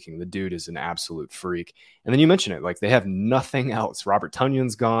athletically speaking, the dude is an absolute freak. And then you mention it, like they have nothing else. Robert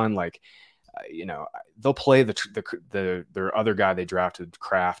Tunyon's gone. Like, they'll play their other guy they drafted,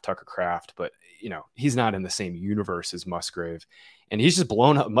 Tucker Kraft, but he's not in the same universe as Musgrave, and he's just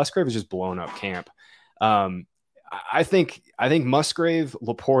blown up. Musgrave is just blown up camp. I think Musgrave,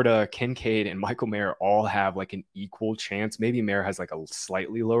 Laporta, Kincaid, and Michael Mayer all have like an equal chance. Maybe Mayer has like a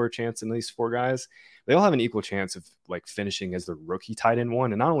slightly lower chance than these 4 guys. They all have an equal chance of like finishing as the rookie tight end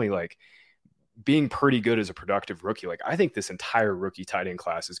 1, and not only like being pretty good as a productive rookie. Like, I think this entire rookie tight end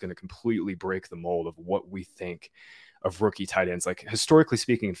class is going to completely break the mold of what we think of rookie tight ends. Like, historically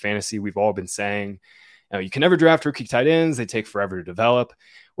speaking in fantasy, we've all been saying, you can never draft rookie tight ends. They take forever to develop.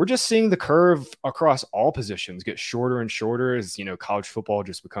 We're just seeing the curve across all positions get shorter and shorter as, college football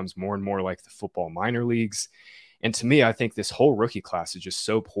just becomes more and more like the football minor leagues. And to me, I think this whole rookie class is just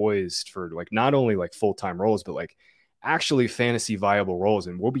so poised for like, not only like full-time roles, but like actually fantasy viable roles.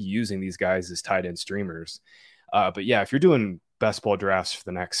 And we'll be using these guys as tight end streamers. But yeah, if you're doing best ball drafts for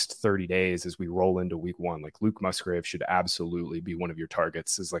the next 30 days as we roll into week 1, like Luke Musgrave should absolutely be one of your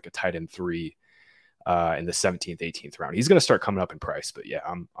targets as like a tight end 3 in the 17th, 18th round. He's going to start coming up in price, but yeah,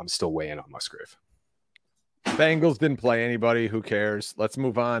 I'm still weighing on Musgrave. Bengals didn't play anybody. Who cares? Let's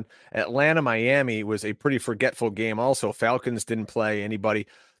move on. Atlanta, Miami was a pretty forgetful game. Also, Falcons didn't play anybody.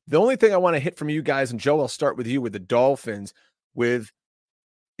 The only thing I want to hit from you guys, and Joe, I'll start with you with the Dolphins, with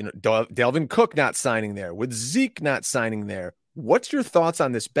Dalvin Cook not signing there, with Zeke not signing there. What's your thoughts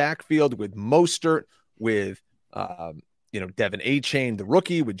on this backfield with Mostert, with Devin A-Chain, the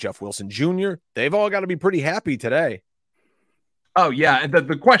rookie, with Jeff Wilson Jr. They've all got to be pretty happy today. Oh, yeah. And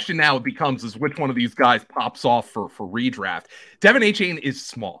the question now becomes is which one of these guys pops off for redraft. Devin A-Chain is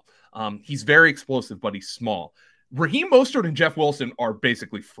small. He's very explosive, but he's small. Raheem Mostert and Jeff Wilson are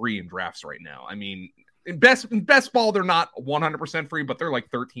basically free in drafts right now. I mean, in best ball, they're not 100% free, but they're like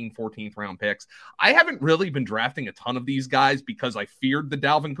 13th, 14th round picks. I haven't really been drafting a ton of these guys because I feared the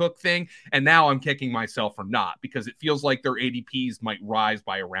Dalvin Cook thing. And now I'm kicking myself for not, because it feels like their ADPs might rise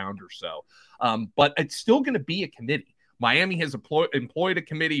by a round or so. But it's still going to be a committee. Miami has employed a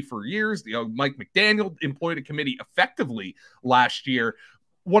committee for years. Mike McDaniel employed a committee effectively last year.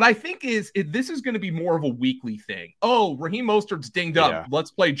 What I think is this is going to be more of a weekly thing. Oh, Raheem Mostert's dinged up. Yeah. Let's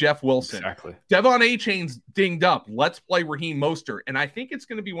play Jeff Wilson. Exactly. Devon A-Chain's dinged up. Let's play Raheem Mostert. And I think it's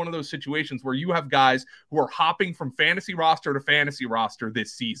going to be one of those situations where you have guys who are hopping from fantasy roster to fantasy roster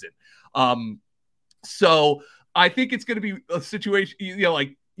this season. So I think it's going to be a situation,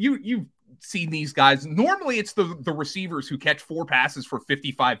 like you've seen these guys. Normally it's the receivers who catch 4 passes for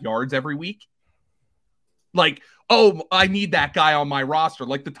 55 yards every week. Like, oh, I need that guy on my roster,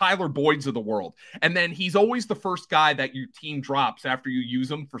 like the Tyler Boyds of the world. And then he's always the first guy that your team drops after you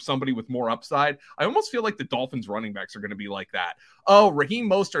use him for somebody with more upside. I almost feel like the Dolphins running backs are going to be like that. Oh, Raheem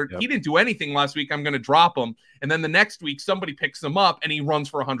Mostert, He didn't do anything last week. I'm going to drop him. And then the next week, somebody picks him up and he runs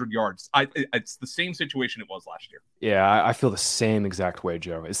for 100 yards. It's the same situation it was last year. Yeah, I feel the same exact way,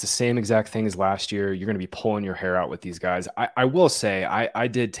 Joe. It's the same exact thing as last year. You're going to be pulling your hair out with these guys. I will say I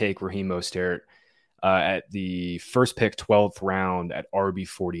did take Raheem Mostert at the first pick, 12th round at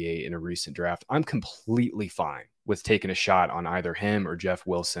RB48 in a recent draft. I'm completely fine with taking a shot on either him or Jeff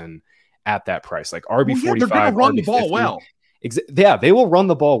Wilson at that price. Like RB45, they're going to run the ball well. Yeah, they will run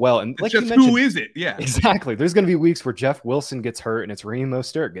the ball well. And it's like just who is it? Yeah, exactly. There's going to be weeks where Jeff Wilson gets hurt and it's Raheem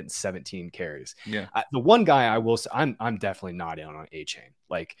Mostert getting 17 carries. Yeah, the one guy I will say, I'm definitely not in on A-Chain.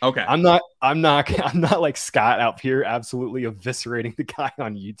 Like, okay, I'm not like Scott out here absolutely eviscerating the guy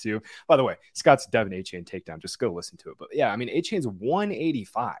on YouTube. By the way, Scott's Devin A-Chain takedown. Just go listen to it. But yeah, I mean, A-Chain's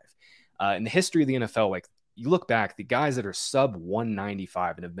 185 in the history of the NFL. Like, you look back, the guys that are sub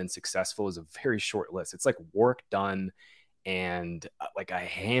 195 and have been successful is a very short list. It's like Work Done and like a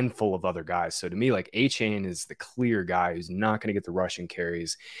handful of other guys. So to me, like A-Chain is the clear guy who's not going to get the rushing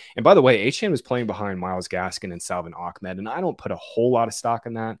carries. And by the way, A-Chain was playing behind Myles Gaskin and Salvin Ahmed, and I don't put a whole lot of stock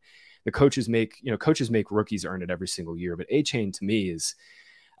in that. The coaches make rookies earn it every single year, but A-Chain to me is,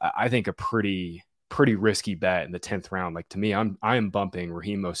 I think, a pretty risky bet in the 10th round. Like, to me, I am bumping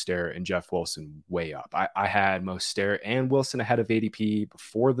Raheem Mostert and Jeff Wilson way up. I had Mostert and Wilson ahead of ADP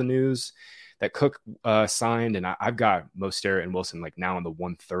before the news that Cook signed, and I've got Mostert and Wilson like now in the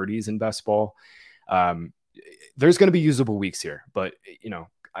 130s in best ball. There's going to be usable weeks here, but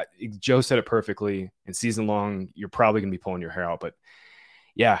Joe said it perfectly. In season long, you're probably going to be pulling your hair out. But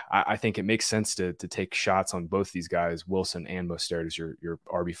yeah, I think it makes sense to take shots on both these guys, Wilson and Mostert, as your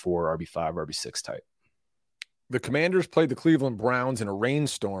RB4, RB5, RB6 type. The Commanders played the Cleveland Browns in a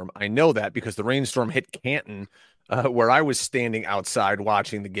rainstorm. I know that because the rainstorm hit Canton, where I was standing outside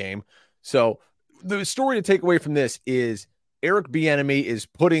watching the game. So the story to take away from this is Eric Bieniemy is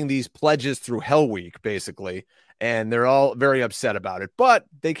putting these pledges through Hell Week, basically, and they're all very upset about it. But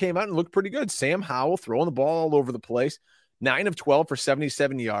they came out and looked pretty good. Sam Howell throwing the ball all over the place, 9 of 12 for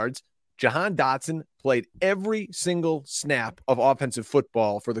 77 yards. Jahan Dotson played every single snap of offensive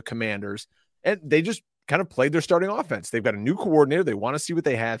football for the Commanders, and they just kind of played their starting offense. They've got a new coordinator. They want to see what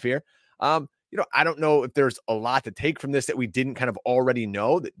they have here. I don't know if there's a lot to take from this that we didn't kind of already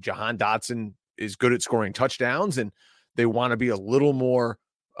know, that Jahan Dotson is good at scoring touchdowns and they want to be a little more,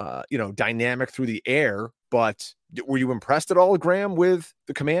 dynamic through the air. But were you impressed at all, Graham, with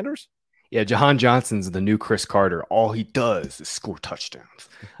the Commanders? Yeah, Jahan Johnson's the new Chris Carter. All he does is score touchdowns.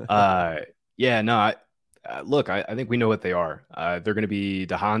 Look, I think we know what they are. They're going to be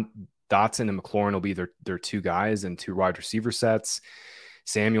Dotson and McLaurin will be their two guys and 2 wide receiver sets.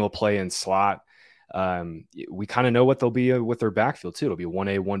 Samuel will play in slot. We kind of know what they'll be with their backfield too. It'll be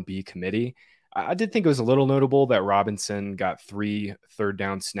 1A, 1B committee. I did think it was a little notable that Robinson got 3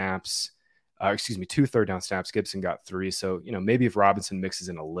 third-down snaps. 2 third-down snaps. Gibson got 3. So, maybe if Robinson mixes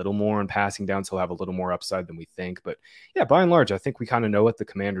in a little more on passing downs, he'll have a little more upside than we think. But yeah, by and large, I think we kind of know what the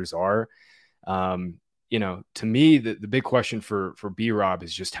Commanders are. To me, the big question for B-Rob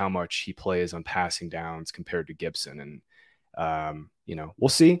is just how much he plays on passing downs compared to Gibson. And, we'll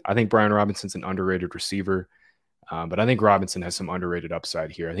see. I think Brian Robinson's an underrated receiver, but I think Robinson has some underrated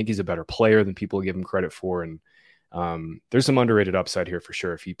upside here. I think he's a better player than people give him credit for. And there's some underrated upside here for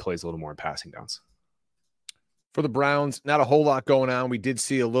sure if he plays a little more in passing downs. For the Browns, not a whole lot going on. We did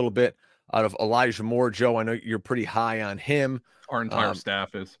see a little bit out of Elijah Moore. Joe, I know you're pretty high on him. Our entire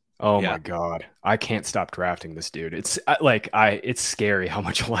staff is. Oh my God. I can't stop drafting this dude. It's it's scary how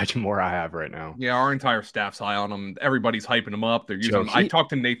much Elijah Moore I have right now. Yeah, our entire staff's high on him. Everybody's hyping him up. They're using him. I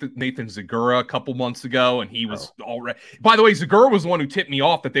talked to Nathan Zagura a couple months ago, and he was already. By the way, Zagura was the one who tipped me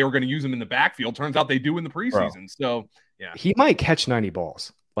off that they were going to use him in the backfield. Turns out they do in the preseason. So, yeah. He might catch 90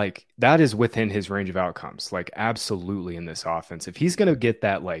 balls. Like, that is within his range of outcomes. Like, absolutely in this offense. If he's going to get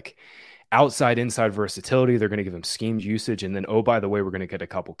that, like, outside inside versatility, they're going to give him schemed usage, and then by the way, we're going to get a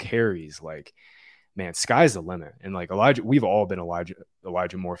couple carries. Like, man, sky's the limit. And like Elijah, we've all been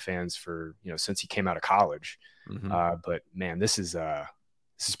Elijah Moore fans for since he came out of college. But man, this is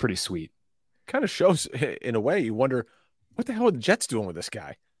pretty sweet. Kind of shows in a way. You wonder what the hell are the Jets doing with this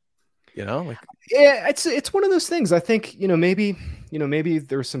guy. Yeah, it's one of those things. I think maybe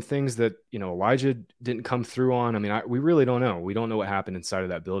there's some things that Elijah didn't come through on. I mean, we really don't know. We don't know what happened inside of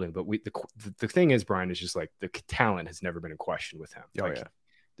that building. But the thing is, Brian, is just like the talent has never been in question with him.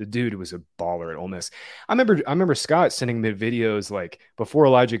 The dude was a baller at Ole Miss. I remember Scott sending me videos like before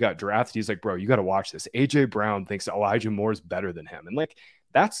Elijah got drafted. He's like, bro, you got to watch this. AJ Brown thinks Elijah Moore is better than him, and like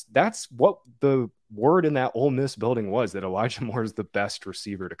that's what the word in that Ole Miss building was, that Elijah Moore is the best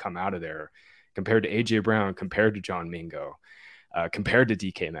receiver to come out of there compared to AJ Brown, compared to John Mingo, compared to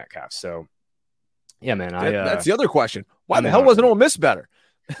DK Metcalf. So yeah, man, that's the other question. Why the hell wasn't Ole Miss better?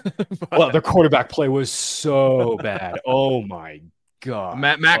 Well, their quarterback play was so bad. Oh my God.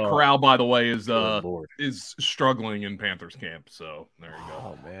 Matt Corral, by the way, is struggling in Panthers camp. So there you go.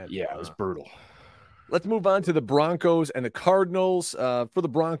 Oh man. Yeah, it was brutal. Let's move on to the Broncos and the Cardinals. For the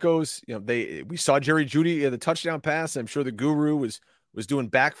Broncos, we saw Jerry Jeudy the touchdown pass. I'm sure the guru was doing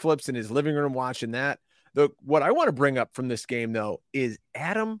backflips in his living room watching that. What I want to bring up from this game, though, is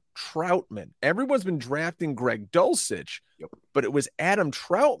Adam Troutman. Everyone's been drafting Greg Dulcich, but it was Adam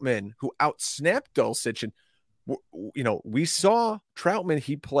Troutman who outsnapped Dulcich. And, we saw Troutman.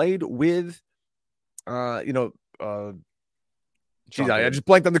 He played with, I just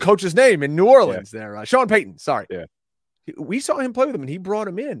blanked on the coach's name in New Orleans there. Sean Payton, sorry. Yeah. We saw him play with him, and he brought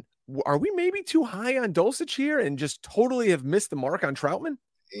him in. Are we maybe too high on Dulcich here and just totally have missed the mark on Troutman?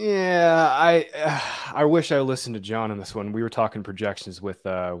 Yeah, I wish I listened to John on this one. We were talking projections with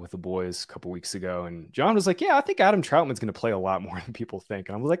the boys a couple weeks ago, and John was like, "Yeah, I think Adam Troutman's going to play a lot more than people think."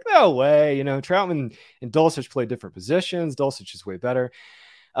 And I was like, "No way!" Troutman and Dulcich play different positions. Dulcich is way better.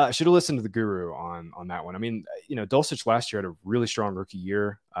 Should have listened to the guru on that one. I mean, Dulcich last year had a really strong rookie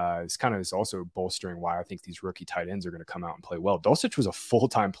year. It's also bolstering why I think these rookie tight ends are going to come out and play well. Dulcich was a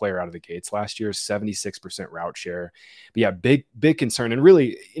full-time player out of the gates last year, 76% route share. But yeah, big concern. And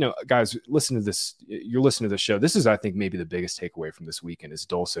really, guys, listen to this. You're listening to the show. This is, I think, maybe the biggest takeaway from this weekend is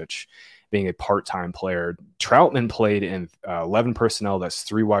Dulcich being a part-time player. Troutman played in 11 personnel. That's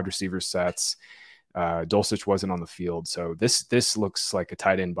 3 wide receiver sets. Dulcich wasn't on the field, so this looks like a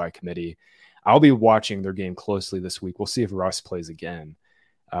tight end by committee. I'll be watching their game closely this week. We'll see if Russ plays again,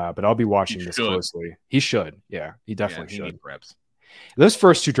 but I'll be watching this closely. He should, he definitely should. Reps. Those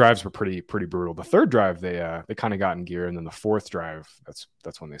first 2 drives were pretty brutal. The third drive they kind of got in gear, and then the fourth drive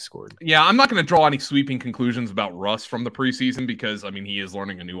that's when they scored. Yeah, I'm not going to draw any sweeping conclusions about Russ from the preseason because he is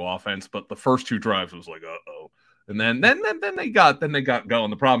learning a new offense. But the first 2 drives was like, uh-oh. And then they got going.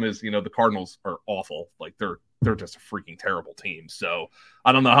 The problem is, the Cardinals are awful. Like they're just a freaking terrible team. So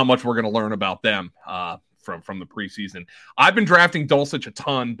I don't know how much we're going to learn about them from the preseason. I've been drafting Dulcich a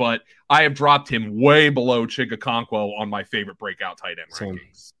ton, but I have dropped him way below Chigakonkwo on my favorite breakout tight end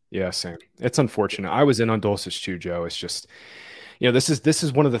rankings. Yeah, same. It's unfortunate. I was in on Dulcich too, Joe. It's just, this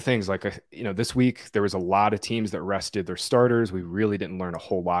is one of the things, like, this week there was a lot of teams that rested their starters. We really didn't learn a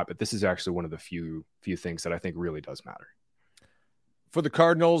whole lot, but this is actually one of the few things that I think really does matter. For the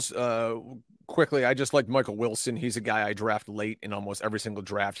Cardinals, quickly, I just like Michael Wilson. He's a guy I draft late in almost every single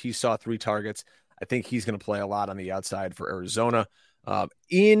draft. He saw 3 targets. I think he's going to play a lot on the outside for Arizona.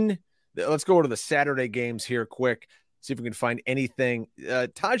 Let's go to the Saturday games here quick. See if we can find anything.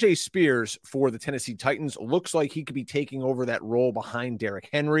 Tajay Spears for the Tennessee Titans looks like he could be taking over that role behind Derrick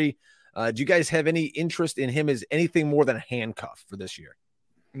Henry. Do you guys have any interest in him as anything more than a handcuff for this year?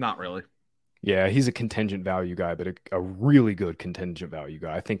 Not really. Yeah, he's a contingent value guy, but a really good contingent value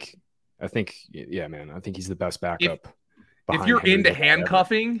guy. I think, yeah, man, I think he's the best backup. If you're into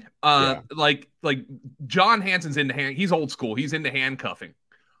handcuffing, like John Hanson's he's old school. He's into handcuffing.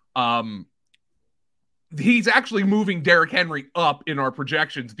 He's actually moving Derrick Henry up in our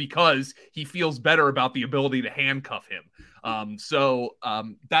projections because he feels better about the ability to handcuff him. So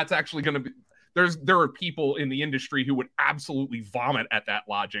that's actually going to be, there are people in the industry who would absolutely vomit at that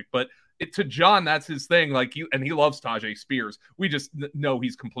logic, but to John, that's his thing. Like he loves Tajay Spears. We just know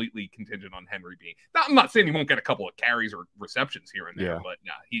he's completely contingent on Henry being. Now, I'm not saying he won't get a couple of carries or receptions here and there, but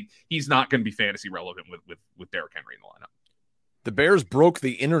he's not going to be fantasy relevant with Derrick Henry in the lineup. The Bears broke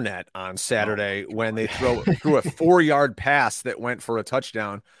the internet on Saturday when they threw a 4-yard pass that went for a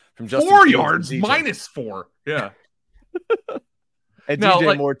touchdown from Justin 4 Fields yards, -4. Yeah. And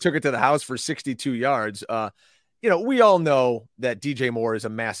DJ Moore took it to the house for 62 yards. We all know that DJ Moore is a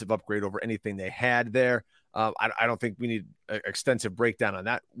massive upgrade over anything they had there. I don't think we need an extensive breakdown on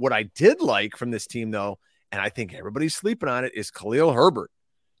that. What I did like from this team, though, and I think everybody's sleeping on it, is Khalil Herbert.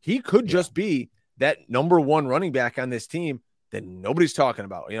 He could just be that number one running back on this team that nobody's talking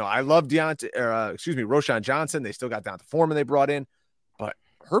about. I love Roschon Johnson. They still got Donta Foreman they brought in, but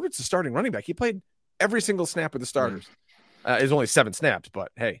Herbert's the starting running back. He played every single snap with the starters. It was only 7 snaps,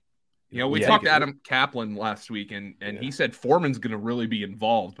 but hey. We talked to Adam Kaplan last week, and he said Foreman's going to really be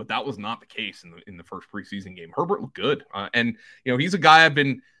involved, but that was not the case in the first preseason game. Herbert looked good, and he's a guy I've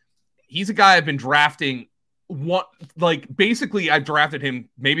been drafting. Basically, I've drafted him.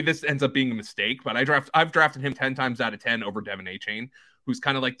 Maybe this ends up being a mistake, but I've drafted him 10 times out of 10 over Devin Achane, who's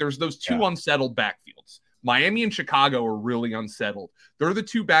kind of like there's those two unsettled backfields. Miami and Chicago are really unsettled. They're the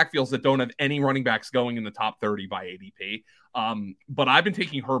two backfields that don't have any running backs going in the top 30 by ADP. But I've been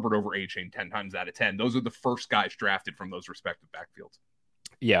taking Herbert over Achane 10 times out of 10. Those are the first guys drafted from those respective backfields.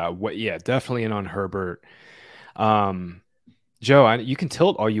 Yeah, definitely in on Herbert. Joe, you can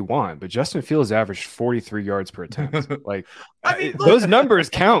tilt all you want, but Justin Fields averaged 43 yards per attempt. Those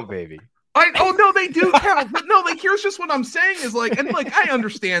numbers count, baby. No, they do count. But no, here's just what I'm saying is I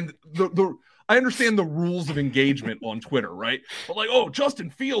understand I understand the rules of engagement on Twitter, right? But Justin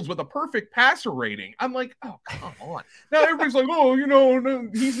Fields with a perfect passer rating. I'm like, oh, come on. Now everybody's like, no,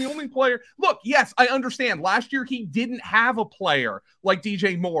 he's the only player. Look, yes, I understand. Last year, he didn't have a player like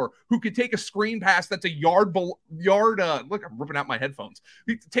DJ Moore who could take a screen pass that's a yard. Look, I'm ripping out my headphones.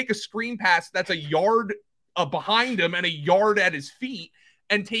 He could take a screen pass that's a yard behind him and a yard at his feet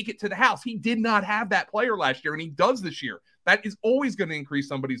and take it to the house. He did not have that player last year, and he does this year. That is always going to increase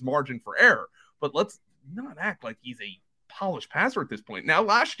somebody's margin for error. But let's not act like he's a polished passer at this point. Now,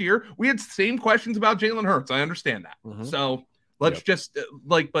 last year, we had the same questions about Jalen Hurts. I understand that. Mm-hmm. So let's just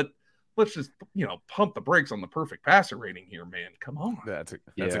let's just pump the brakes on the perfect passer rating here, man. Come on. That's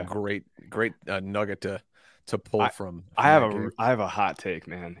a great nugget to pull from. I have a hot take,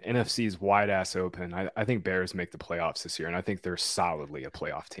 man. NFC's wide ass open. I think Bears make the playoffs this year, and I think they're solidly a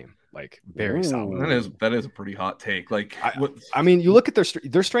playoff team. Very solid. That is a pretty hot take. You look at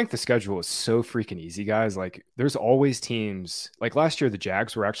their strength of schedule is so freaking easy, guys. There's always teams. Last year, the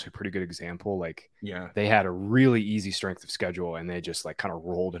Jags were actually a pretty good example. They had a really easy strength of schedule, and they just kind of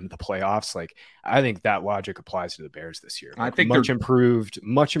rolled into the playoffs. I think that logic applies to the Bears this year. I think much improved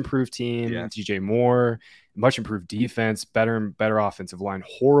team. Yeah. DJ Moore, much improved defense, better offensive line.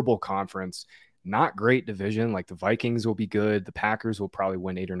 Horrible conference. Not great division. The Vikings will be good. The Packers will probably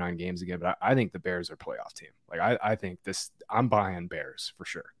win 8 or 9 games again, but I think the Bears are a playoff team. I think I'm buying Bears for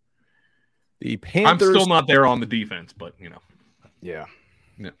sure. The Panthers. I'm still not there on the defense, but Yeah.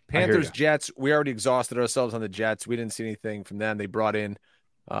 Panthers, Jets. We already exhausted ourselves on the Jets. We didn't see anything from them. They brought in,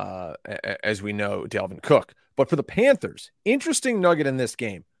 as we know, Dalvin Cook. But for the Panthers, interesting nugget in this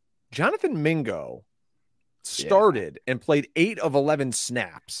game. Jonathan Mingo started and played 8 of 11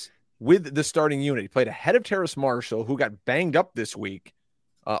 snaps with the starting unit. He played ahead of Terrace Marshall, who got banged up this week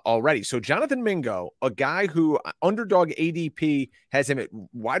already. So Jonathan Mingo, a guy who underdog ADP has him at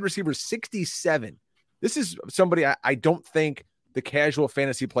wide receiver 67. This is somebody I don't think the casual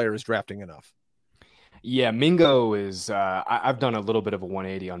fantasy player is drafting enough. Yeah, Mingo is I've done a little bit of a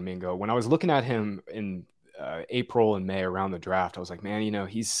 180 on Mingo. When I was looking at him in April and May around the draft, I was like, man,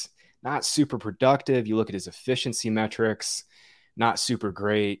 he's not super productive. You look at his efficiency metrics, not super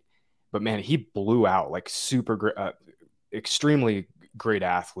great. But man, he blew out super great, extremely great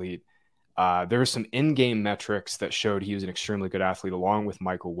athlete. There were some in-game metrics that showed he was an extremely good athlete, along with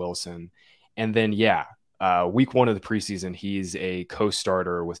Michael Wilson. And then, week 1 of the preseason, he's a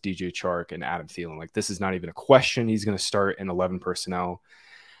co-starter with DJ Chark and Adam Thielen. This is not even a question. He's going to start in 11 personnel.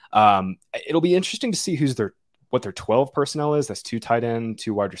 It'll be interesting to see what their 12 personnel is. That's 2 tight end,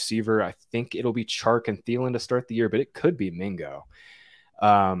 2 wide receiver. I think it'll be Chark and Thielen to start the year, but it could be Mingo.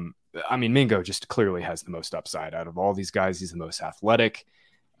 Mingo just clearly has the most upside out of all these guys. He's the most athletic.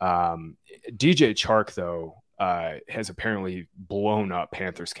 DJ Chark, though, has apparently blown up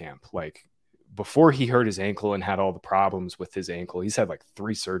Panthers camp. Before he hurt his ankle and had all the problems with his ankle, he's had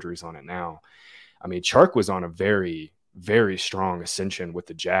 3 surgeries on it now. Chark was on a very, very strong ascension with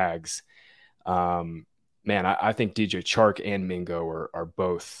the Jags. I think DJ Chark and Mingo are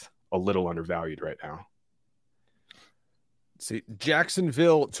both a little undervalued right now. See,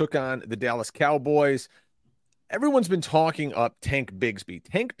 Jacksonville took on the Dallas Cowboys. Everyone's been talking up Tank Bigsby.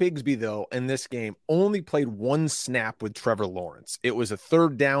 Tank Bigsby, though, in this game only played one snap with Trevor Lawrence. It was a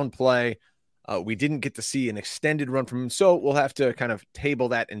third down play. We didn't get to see an extended run from him, so we'll have to kind of table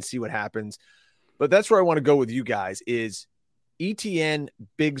that and see what happens. But that's where I want to go with you guys is ETN,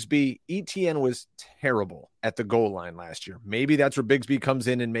 Bigsby. ETN was terrible at the goal line last year. Maybe that's where Bigsby comes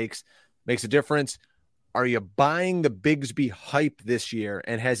in and makes a difference. Are you buying the Bigsby hype this year,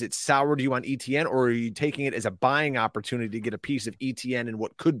 and has it soured you on ETN, or are you taking it as a buying opportunity to get a piece of ETN in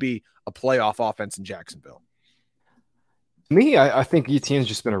what could be a playoff offense in Jacksonville? Me, I think ETN's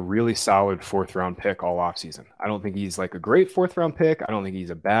just been a really solid fourth-round pick all offseason. I don't think he's like a great fourth-round pick. I don't think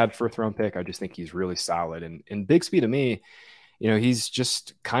he's a bad fourth-round pick. I just think he's really solid. And Bigsby, to me, he's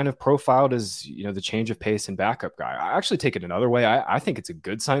just kind of profiled as, the change of pace and backup guy. I actually take it another way. I think it's a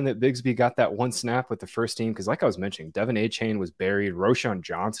good sign that Bigsby got that one snap with the first team because, like I was mentioning, Devin A-Chain was buried. Roshan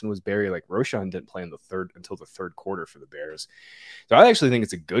Johnson was buried. Like, Roshan didn't play until the third quarter for the Bears. So I actually think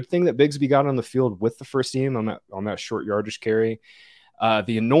it's a good thing that Bigsby got on the field with the first team on that short yardage carry.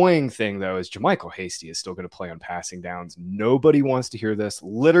 The annoying thing, though, is JaMychal Hasty is still going to play on passing downs. Nobody wants to hear this.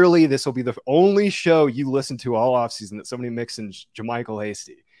 Literally, this will be the only show you listen to all offseason that somebody mixes JaMychal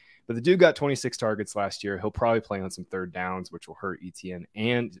Hasty. But the dude got 26 targets last year. He'll probably play on some third downs, which will hurt ETN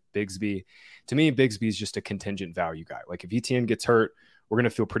and Bigsby. To me, Bigsby is just a contingent value guy. Like, if ETN gets hurt, we're going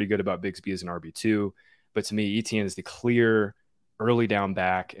to feel pretty good about Bigsby as an RB2. But to me, ETN is the clear early down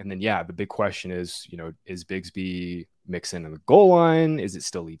back. And then, the big question is, is Bigsby mixing in the goal line? Is it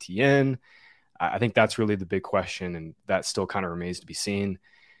still ETN? I think that's really the big question, and that still kind of remains to be seen.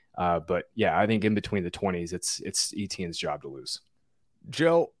 But I think in between the 20s, it's ETN's job to lose.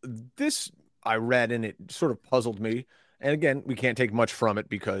 Joe, this I read and it sort of puzzled me. And again, we can't take much from it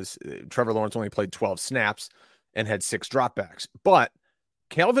because Trevor Lawrence only played 12 snaps and had 6 dropbacks. But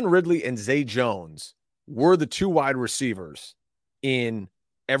Calvin Ridley and Zay Jones were the 2 wide receivers in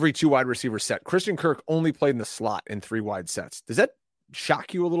every 2 wide receiver set. Christian Kirk only played in the slot in 3 wide sets. Does that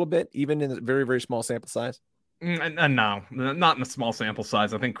shock you a little bit, even in a very, very small sample size? No, not in a small sample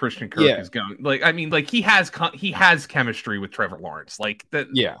size. I think Christian Kirk is going he has chemistry with Trevor Lawrence. Like that.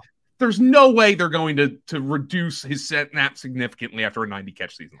 Yeah. There's no way they're going to reduce his snap significantly after a 90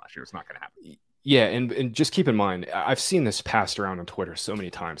 catch season last year. It's not going to happen. Yeah. And just keep in mind, I've seen this passed around on Twitter so many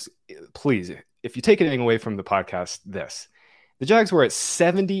times. Please, if you take anything away from the podcast, the Jags were at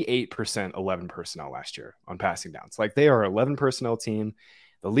 78% 11 personnel last year on passing downs. Like, they are an 11 personnel team.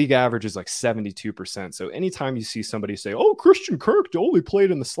 The league average is like 72%. So anytime you see somebody say, "Oh, Christian Kirk only played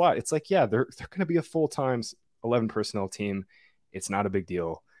in the slot," it's like, they're going to be a full-time 11 personnel team. It's not a big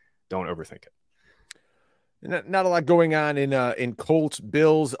deal. Don't overthink it. Not a lot going on in Colts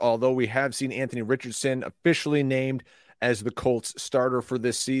Bills, although we have seen Anthony Richardson officially named as the Colts starter for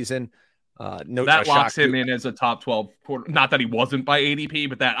this season. That locks him in as a top 12 quarter. Not that he wasn't by ADP,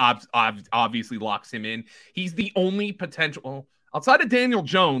 but that obviously locks him in. He's the only potential, outside of Daniel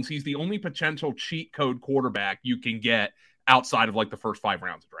Jones, he's the only potential cheat code quarterback you can get outside of like the first 5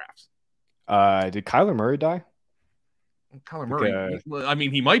 rounds of drafts. Did Kyler Murray die? Kyler Murray.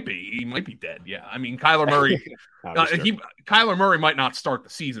 He might be. He might be dead. Yeah. Kyler Murray. Kyler Murray might not start the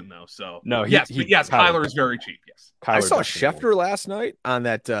season though. So no. Kyler is very cheap. Yes. I saw Schefter last night on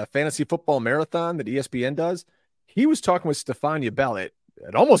that fantasy football marathon that ESPN does. He was talking with Stephania Bell. It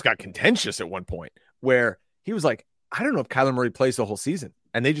almost got contentious at one point where he was like, "I don't know if Kyler Murray plays the whole season,"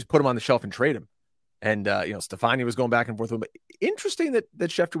 and they just put him on the shelf and trade him. And, Stephania was going back and forth with him. But interesting that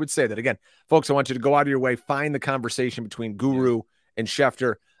Schefter would say that. Again, folks, I want you to go out of your way, find the conversation between Guru and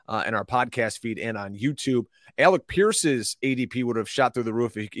Schefter in our podcast feed and on YouTube. Alec Pierce's ADP would have shot through the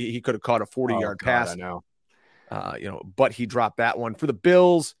roof. He could have caught a 40-yard pass. I know. But he dropped that one. For the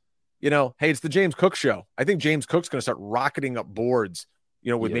Bills, hey, it's the James Cook show. I think James Cook's going to start rocketing up boards,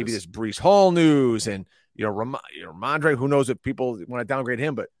 with maybe this Breece Hall news and, Ramondre, who knows if people want to downgrade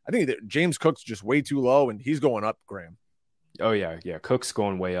him, but I think that James Cook's just way too low and he's going up, Graham. Oh yeah. Cook's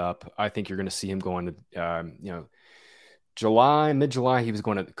going way up. I think you're going to see him going to, mid-July,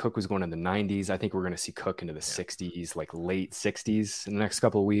 Cook was going in the 90s. I think we're going to see Cook into the 60s, like late 60s in the next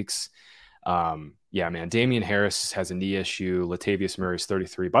couple of weeks. Damian Harris has a knee issue. Latavius Murray's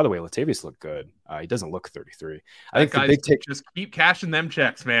 33. By the way, Latavius looked good. He doesn't look 33. I think the big take, just keep cashing them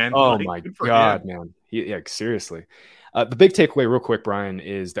checks, man. Oh my God, man. Seriously. The big takeaway real quick, Brian,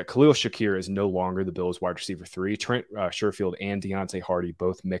 is that Khalil Shakir is no longer the Bills wide receiver 3. Trent Sherfield and Deontay Hardy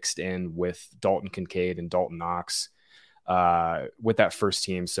both mixed in with Dalton Kincaid and Dalton Knox with that first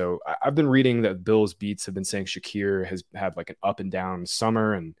team. So I've been reading that Bills beats have been saying Shakir has had like an up and down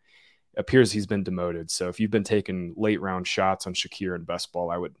summer, and appears he's been demoted. So if you've been taking late round shots on Shakir and best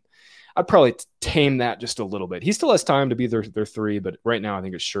ball, I'd probably tame that just a little bit. He still has time to be their 3, but right now I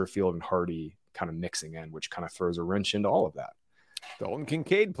think it's Sherfield and Hardy kind of mixing in, which kind of throws a wrench into all of that. Dalton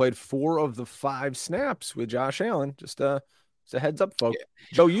Kincaid played 4 of the 5 snaps with Josh Allen. Just a heads up, folks. Yeah.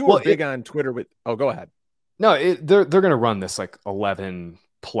 Joe, you were big on Twitter with. Oh, go ahead. No, they're going to run this like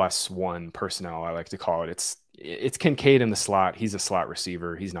 11+1 personnel. I like to call it. It's Kincaid in the slot. He's a slot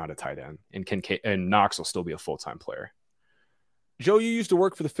receiver. He's not a tight end. And Knox will still be a full-time player. Joe, you used to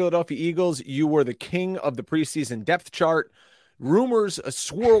work for the Philadelphia Eagles. You were the king of the preseason depth chart. Rumors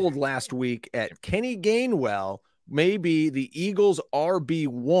swirled last week at Kenny Gainwell, maybe the Eagles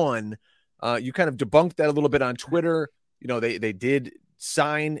RB1. You kind of debunked that a little bit on Twitter. You know, they did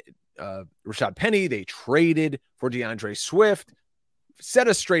sign Rashad Penny. They traded for DeAndre Swift. Set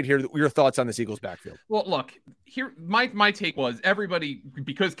us straight here. Your thoughts on this Eagles backfield? Well, look, here my take was everybody,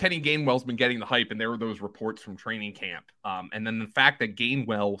 because Kenny Gainwell's been getting the hype, and there were those reports from training camp, and then the fact that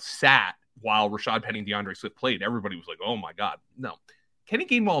Gainwell sat while Rashad Penny and DeAndre Swift played, everybody was like, "Oh my God, no." Kenny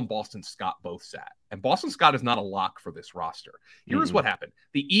Gainwell and Boston Scott both sat, and Boston Scott is not a lock for this roster. Here's what happened: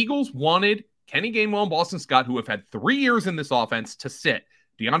 the Eagles wanted Kenny Gainwell and Boston Scott, who have had 3 years in this offense, to sit.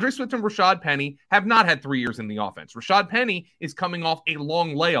 DeAndre Swift and Rashad Penny have not had 3 years in the offense. Rashad Penny is coming off a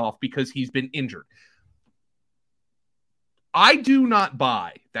long layoff because he's been injured. I do not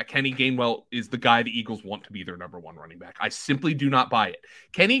buy that Kenny Gainwell is the guy the Eagles want to be their number 1 running back. I simply do not buy it.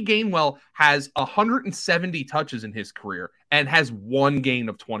 Kenny Gainwell has 170 touches in his career and has 1 gain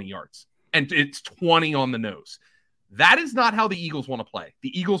of 20 yards. And it's 20 on the nose. That is not how the Eagles want to play.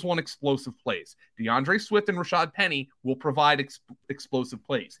 The Eagles want explosive plays. DeAndre Swift and Rashad Penny will provide explosive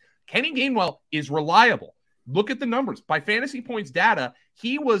plays. Kenny Gainwell is reliable. Look at the numbers. By fantasy points data,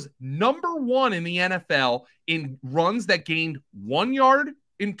 he was number 1 in the NFL in runs that gained 1 yard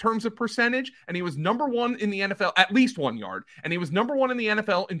in terms of percentage, and he was number 1 in the NFL, at least 1 yard, and he was number 1 in the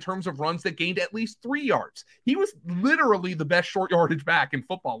NFL in terms of runs that gained at least 3 yards. He was literally the best short yardage back in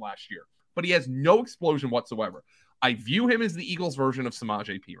football last year, but he has no explosion whatsoever. I view him as the Eagles' version of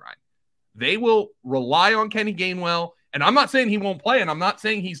Samaje Perine. They will rely on Kenny Gainwell, and I'm not saying he won't play, and I'm not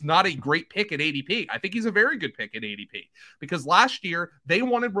saying he's not a great pick at ADP. I think he's a very good pick at ADP because last year they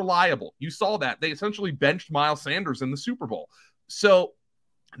wanted reliable. You saw that. They essentially benched Miles Sanders in the Super Bowl. So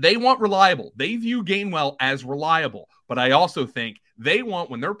they want reliable. They view Gainwell as reliable, but I also think they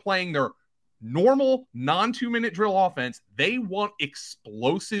want, when they're playing their normal non-2-minute drill offense, they want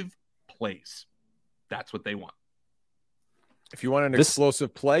explosive plays. That's what they want. If you want an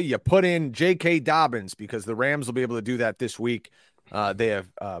explosive play, you put in J.K. Dobbins because the Rams will be able to do that this week. They have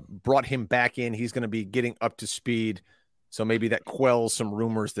brought him back in. He's going to be getting up to speed. So maybe that quells some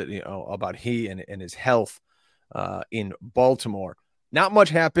rumors that, about he and his health in Baltimore. Not much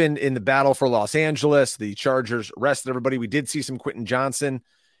happened in the battle for Los Angeles. The Chargers rested everybody. We did see some Quentin Johnson.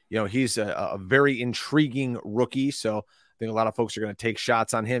 He's a very intriguing rookie. So I think a lot of folks are going to take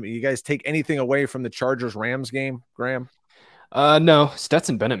shots on him. You guys take anything away from the Chargers-Rams game, Graham? No,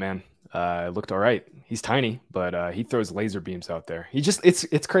 Stetson Bennett, man, looked all right. He's tiny, but he throws laser beams out there.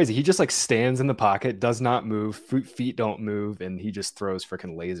 It's crazy. He just like stands in the pocket, does not move, feet don't move, and he just throws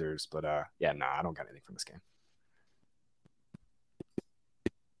freaking lasers. But I don't got anything from this game.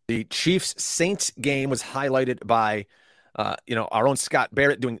 The Chiefs-Saints game was highlighted by, our own Scott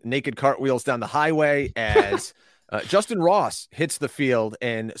Barrett doing naked cartwheels down the highway as Justin Ross hits the field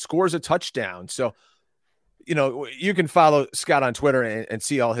and scores a touchdown. So, you can follow Scott on Twitter and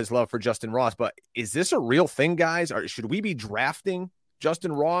see all his love for Justin Ross, but is this a real thing, guys? Or should we be drafting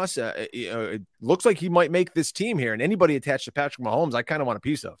Justin Ross? It looks like he might make this team here, and anybody attached to Patrick Mahomes, I kind of want a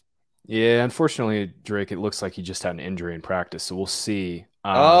piece of. Yeah, unfortunately, Drake, it looks like he just had an injury in practice, so we'll see.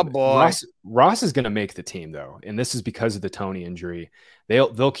 Oh boy, Ross is going to make the team though, and this is because of the Toney injury.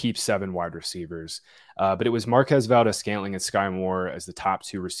 They'll keep 7 wide receivers, but it was Marquez Valdes-Scantling and Sky Moore as the top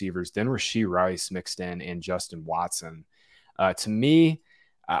 2 receivers. Then Rashee Rice mixed in and Justin Watson. To me,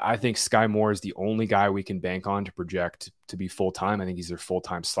 I think Sky Moore is the only guy we can bank on to project to be full time. I think he's their full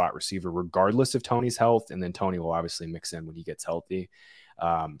time slot receiver, regardless of Toney's health, and then Toney will obviously mix in when he gets healthy.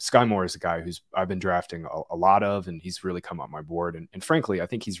 Sky Moore is a guy who's I've been drafting a lot of, and he's really come on my board. And frankly, I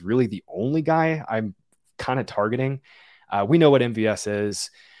think he's really the only guy I'm kind of targeting. We know what MVS is.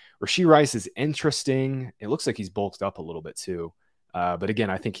 Rashee Rice is interesting. It looks like he's bulked up a little bit too. But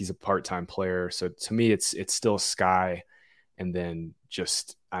again, I think he's a part-time player. So to me, it's still Sky. And then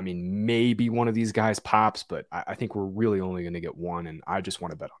maybe one of these guys pops, but I think we're really only going to get one. And I just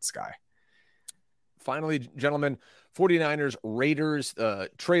want to bet on Sky. Finally, gentlemen, 49ers, Raiders,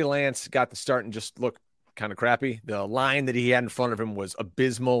 Trey Lance got the start and just looked kind of crappy. The line that he had in front of him was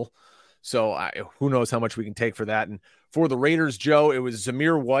abysmal. So who knows how much we can take for that. And for the Raiders, Joe, it was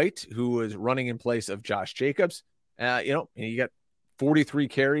Zamir White who was running in place of Josh Jacobs. And you got 43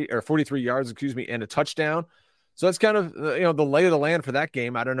 yards, and a touchdown. So that's kind of, the lay of the land for that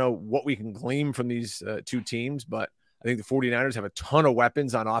game. I don't know what we can glean from these two teams, but I think the 49ers have a ton of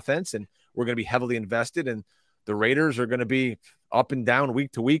weapons on offense, and we're going to be heavily invested. And the Raiders are going to be up and down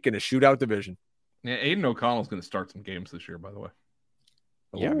week to week in a shootout division. Yeah, Aiden O'Connell's going to start some games this year, by the way.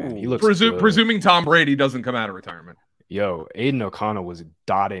 Yeah, man, he looks presuming Tom Brady doesn't come out of retirement. Yo, Aiden O'Connell was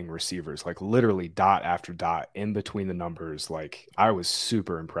dotting receivers, like literally dot after dot in between the numbers. Like, I was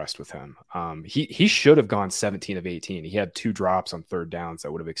super impressed with him. He should have gone 17 of 18. He had 2 drops on third downs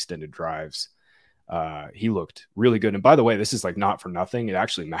that would have extended drives. He looked really good. And by the way, this is like not for nothing. It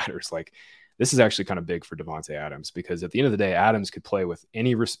actually matters. Like, this is actually kind of big for Davante Adams, because at the end of the day, Adams could play with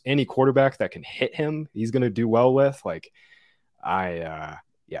any quarterback that can hit him. He's going to do well with. Like, I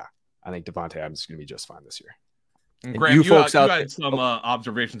think Davante Adams is going to be just fine this year. And Graham, you had some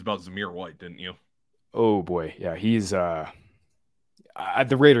observations about Zamir White, didn't you? Oh boy, yeah, he's the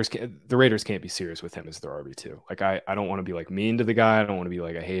Raiders can't be serious with him as their RB2. Like, I don't want to be like mean to the guy. I don't want to be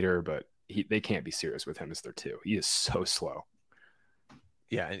like a hater, but they can't be serious with him as their 2. He is so slow.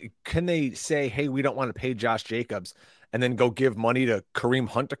 Yeah, can they say, hey, we don't want to pay Josh Jacobs, and then go give money to Kareem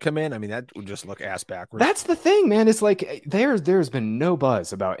Hunt to come in? I mean, that would just look ass backwards. That's the thing, man. It's like there's been no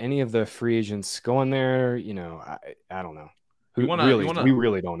buzz about any of the free agents going there. I don't know. We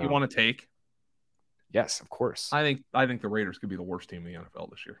really don't know. You want to take? Yes, of course. I think the Raiders could be the worst team in the NFL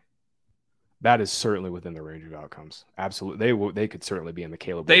this year. That is certainly within the range of outcomes. Absolutely, they could certainly be in the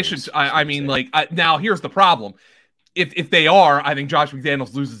Caleb. They should. Now here's the problem. If they are, I think Josh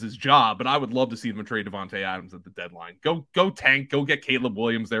McDaniels loses his job, but I would love to see them trade Davante Adams at the deadline. Go tank, go get Caleb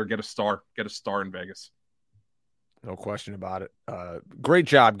Williams there, get a star in Vegas. No question about it. Great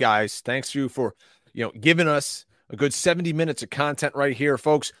job, guys. Thanks to you for, giving us a good 70 minutes of content right here,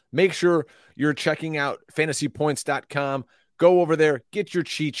 folks. Make sure you're checking out fantasypoints.com. Go over there, get your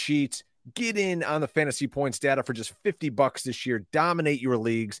cheat sheets. Get in on the fantasy points data for just $50 this year. Dominate your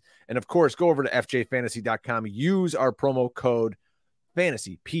leagues. And of course, go over to fjfantasy.com. Use our promo code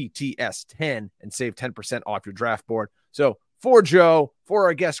FANTASYPTS10 and save 10% off your draft board. So for Joe, for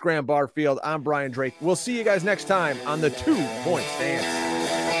our guest Graham Barfield, I'm Brian Drake. We'll see you guys next time on the 2 Point Stance.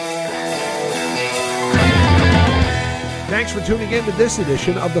 Thanks for tuning in to this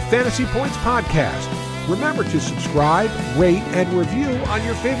edition of the Fantasy Points Podcast. Remember to subscribe, rate, and review on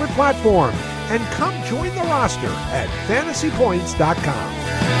your favorite platform. And come join the roster at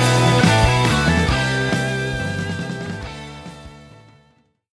fantasypoints.com.